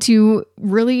know to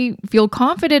really feel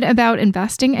confident about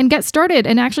investing and get started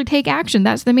and actually take action.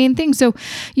 That's the main thing. So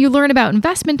you learn about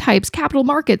investment types, capital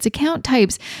markets, account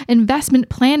types, investment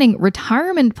planning,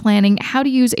 retirement planning, how to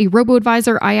use a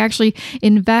robo-advisor. I actually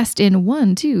invest in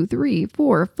 1, 2, 3,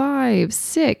 4, 5,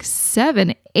 6,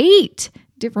 7, 8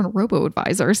 different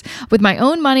robo-advisors with my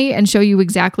own money and show you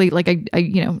exactly, like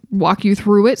I walk you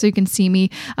through it so you can see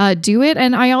me do it.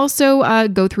 And I also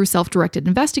go through self-directed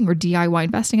investing, or DIY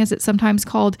investing as it's sometimes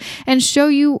called, and show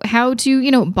you how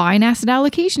to, buy an asset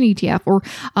allocation ETF or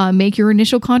make your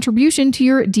initial contribution to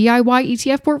your DIY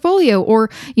ETF portfolio, or,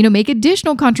 make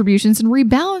additional contributions and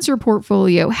rebalance your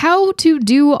portfolio, how to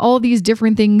do all these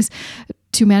different things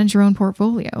to manage your own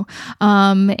portfolio.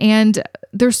 And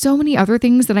there's so many other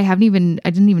things that I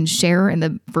didn't even share in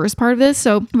the first part of this.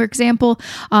 So for example,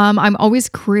 I'm always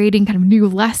creating kind of new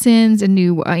lessons and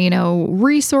new,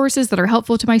 resources that are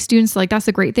helpful to my students. Like that's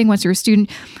the great thing. Once you're a student,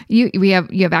 you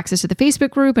have access to the Facebook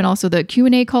group and also the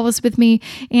Q&A calls with me,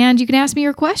 and you can ask me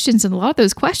your questions. And a lot of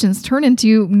those questions turn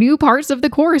into new parts of the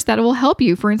course that will help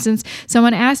you. For instance,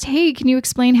 someone asked, hey, can you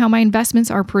explain how my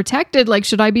investments are protected? Like,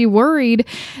 should I be worried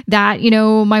that,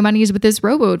 my money is with this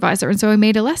robo-advisor? And so I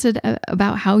made a lesson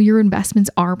about how your investments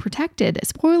are protected.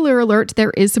 Spoiler alert,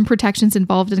 there is some protections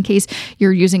involved in case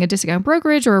you're using a discount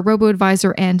brokerage or a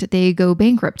robo-advisor and they go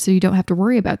bankrupt, so you don't have to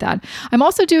worry about that. I'm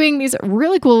also doing these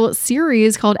really cool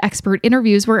series called Expert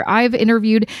Interviews, where I've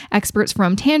interviewed experts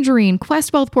from Tangerine,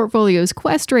 Quest Wealth Portfolios,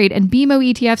 Questrade, and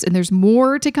BMO ETFs, and there's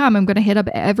more to come. I'm going to hit up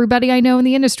everybody I know in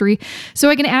the industry so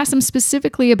I can ask them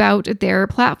specifically about their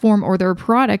platform or their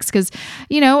products, because,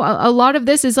 a lot lot of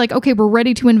this is like, okay, we're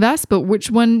ready to invest, but which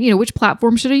one, which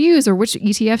platform should I use, or which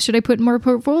ETF should I put in my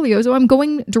portfolio? So I'm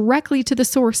going directly to the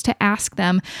source to ask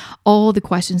them all the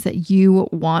questions that you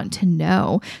want to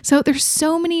know. So there's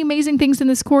so many amazing things in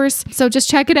this course. So just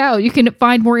check it out. You can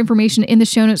find more information in the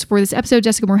show notes for this episode,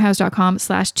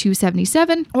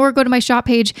 jessicamorehouse.com/277, or go to my shop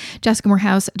page,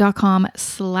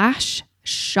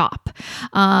 jessicamorehouse.com/shop.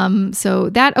 So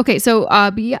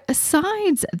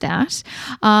besides that,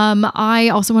 I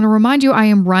also want to remind you, I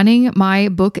am running my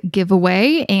book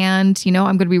giveaway, and,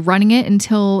 I'm going to be running it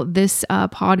until this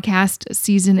podcast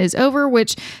season is over,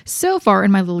 which so far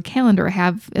in my little calendar I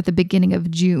have at the beginning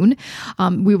of June.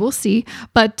 We will see.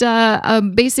 But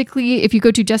basically, if you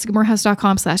go to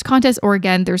jessicamorehouse.com/contest, or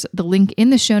again, there's the link in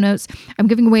the show notes, I'm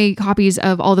giving away copies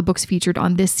of all the books featured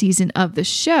on this season of the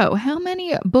show. How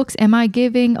many books am I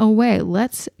giving away?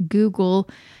 Let's Google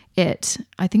it.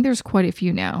 I think there's quite a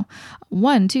few now.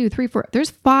 1, 2, 3, 4. There's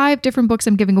 5 different books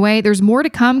I'm giving away. There's more to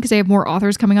come because I have more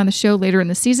authors coming on the show later in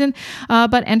the season.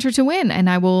 But enter to win, and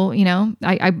I will,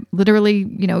 I literally,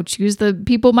 choose the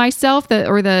people myself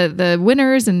the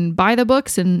winners, and buy the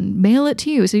books and mail it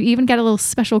to you. So you even get a little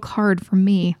special card from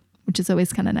me, which is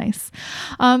always kind of nice.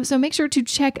 So make sure to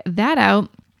check that out.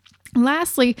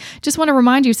 Lastly, just want to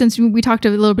remind you, since we talked a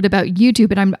little bit about YouTube,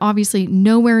 and I'm obviously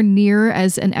nowhere near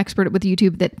as an expert with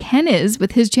YouTube that Ken is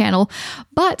with his channel,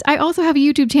 but I also have a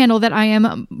YouTube channel that I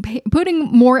am putting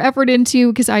more effort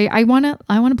into because I want to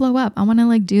blow up. I want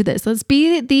to do this. Let's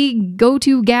be the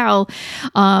go-to gal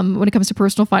when it comes to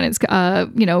personal finance,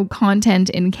 content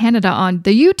in Canada on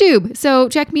the YouTube. So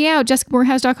check me out,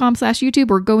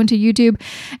 jessicamorehouse.com/YouTube, or go into YouTube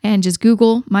and just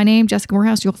Google my name, Jessica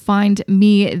Morehouse. You'll find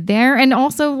me there. And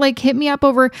also hit me up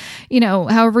over,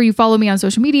 however you follow me on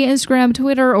social media, Instagram,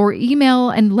 Twitter, or email,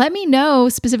 and let me know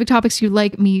specific topics you'd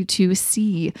like me to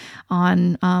see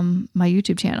on my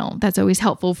YouTube channel. That's always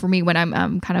helpful for me when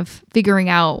I'm kind of figuring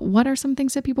out what are some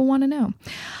things that people want to know.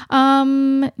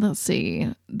 Let's see.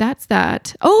 That's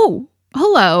that. Oh,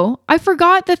 hello. I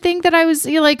forgot the thing that I was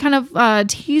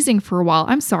teasing for a while.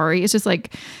 I'm sorry. It's just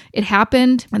it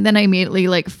happened, and then I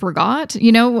immediately forgot.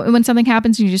 When something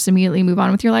happens, you just immediately move on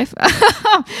with your life.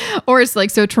 Or it's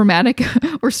so traumatic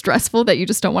or stressful that you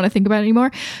just don't want to think about it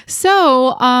anymore.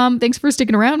 So thanks for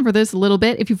sticking around for this a little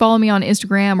bit. If you follow me on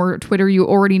Instagram or Twitter, you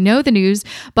already know the news.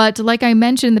 But like I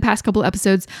mentioned in the past couple of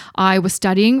episodes, I was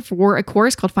studying for a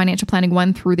course called Financial Planning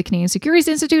 1 through the Canadian Securities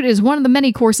Institute. It is one of the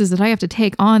many courses that I have to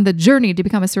take on the journey to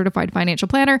become a certified financial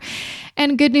planner.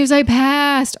 And good news, I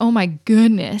passed. Oh my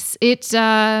goodness.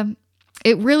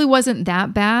 It really wasn't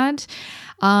that bad.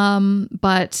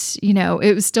 But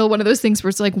it was still one of those things where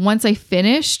it's once I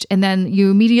finished, and then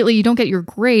you don't get your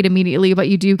grade immediately, but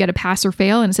you do get a pass or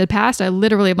fail, and it said passed. I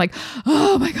literally am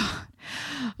oh my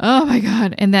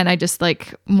God. And then I just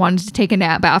wanted to take a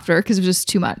nap after because it was just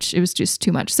too much. It was just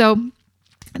too much. So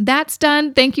that's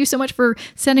done. Thank you so much for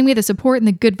sending me the support and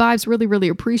the good vibes. Really, really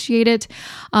appreciate it.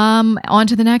 On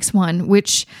to the next one,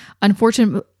 which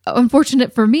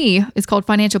unfortunate for me is called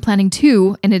Financial Planning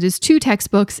 2, and it is 2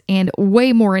 textbooks and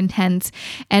way more intense.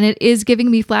 And it is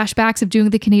giving me flashbacks of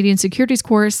doing the Canadian Securities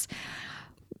course,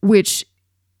 which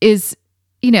is,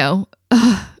 that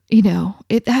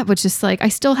was just I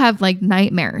still have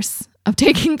nightmares of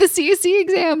taking the CSE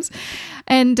exams.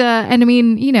 And I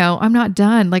mean, I'm not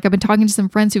done. I've been talking to some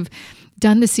friends who've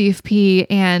done the CFP,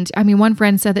 and I mean, one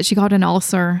friend said that she got an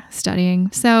ulcer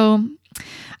studying. So I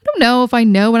don't know if I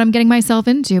know what I'm getting myself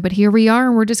into, but here we are,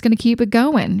 and we're just going to keep it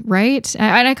going, right?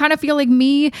 And I kind of feel like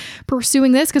me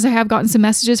pursuing this, because I have gotten some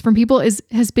messages from people,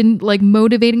 has been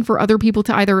motivating for other people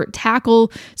to either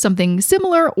tackle something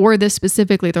similar or this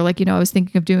specifically. They're I was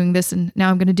thinking of doing this, and now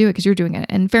I'm going to do it because you're doing it.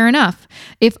 And fair enough.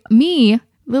 If me,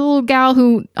 little gal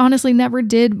who honestly never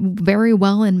did very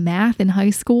well in math in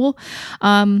high school,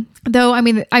 though, I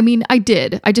mean, I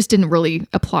did. I just didn't really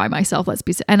apply myself,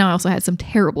 and I also had some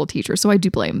terrible teachers, so I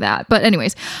do blame that. But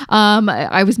anyways,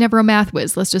 I was never a math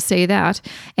whiz, let's just say that.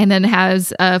 And then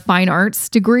has a fine arts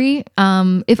degree.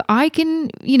 If I can,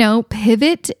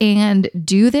 pivot and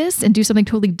do this and do something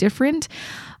totally different,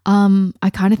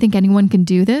 I kind of think anyone can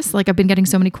do this. I've been getting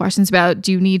so many questions about,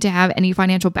 do you need to have any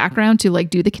financial background to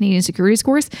do the Canadian Securities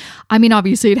course? I mean,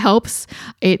 obviously it helps.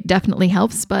 It definitely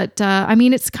helps. But I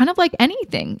mean, it's kind of like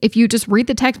anything. If you just read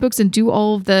the textbooks and do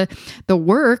all of the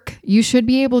work, you should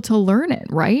be able to learn it,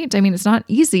 right? I mean, it's not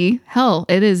easy. Hell,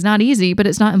 it is not easy, but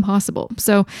it's not impossible.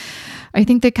 So I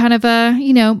think the kind of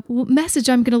message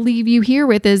I'm going to leave you here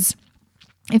with is,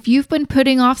 if you've been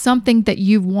putting off something that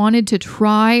you've wanted to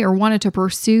try or wanted to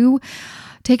pursue,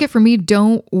 take it from me,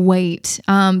 don't wait.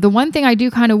 The one thing I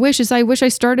do kind of wish is I wish I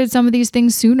started some of these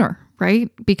things sooner, right?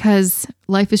 Because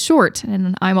life is short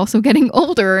and I'm also getting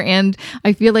older. And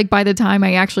I feel like by the time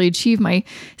I actually achieve my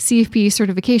CFP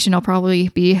certification, I'll probably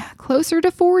be closer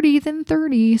to 40 than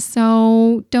 30.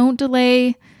 So don't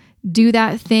delay. Do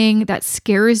that thing that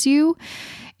scares you.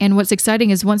 And what's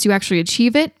exciting is once you actually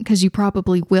achieve it, because you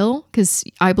probably will, because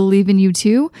I believe in you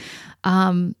too,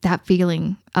 that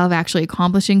feeling of actually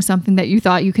accomplishing something that you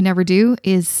thought you could never do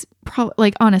is probably,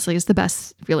 like, honestly, is the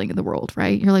best feeling in the world,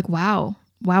 right? You're like, wow,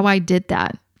 I did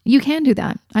that. You can do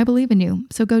that. I believe in you.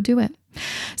 So go do it.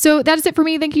 So that is it for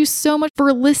me. Thank you so much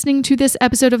for listening to this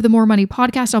episode of the More Money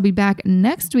Podcast. I'll be back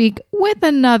next week with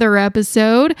another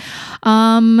episode.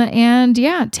 And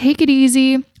yeah, take it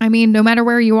easy. I mean, no matter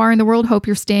where you are in the world, hope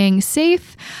you're staying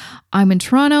safe. I'm in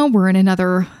Toronto. We're in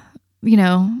another,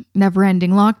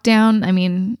 never-ending lockdown. I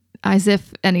mean, as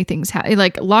if anything's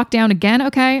like lockdown again.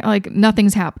 Okay. Like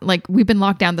nothing's happened. Like we've been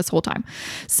locked down this whole time.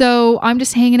 So I'm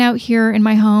just hanging out here in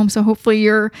my home. So hopefully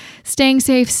you're staying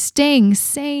safe, staying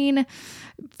sane,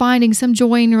 finding some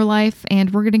joy in your life.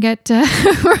 And we're going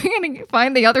to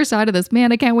find the other side of this.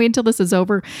 Man, I can't wait until this is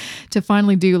over to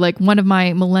finally do like one of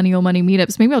my millennial money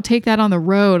meetups. Maybe I'll take that on the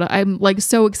road. I'm like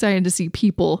so excited to see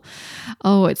people.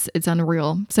 Oh, it's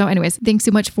unreal. So anyways, thanks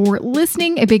so much for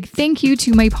listening. A big thank you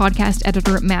to my podcast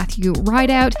editor, Matthew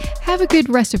Rideout. Have a good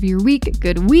rest of your week.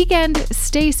 Good weekend.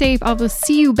 Stay safe. I will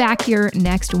see you back here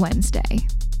next Wednesday.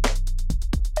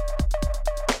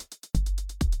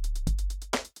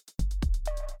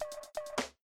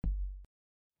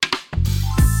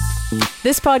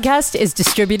 This podcast is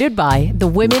distributed by the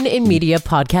Women in Media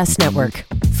Podcast Network.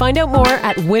 Find out more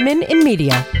at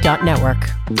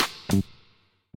womeninmedia.network.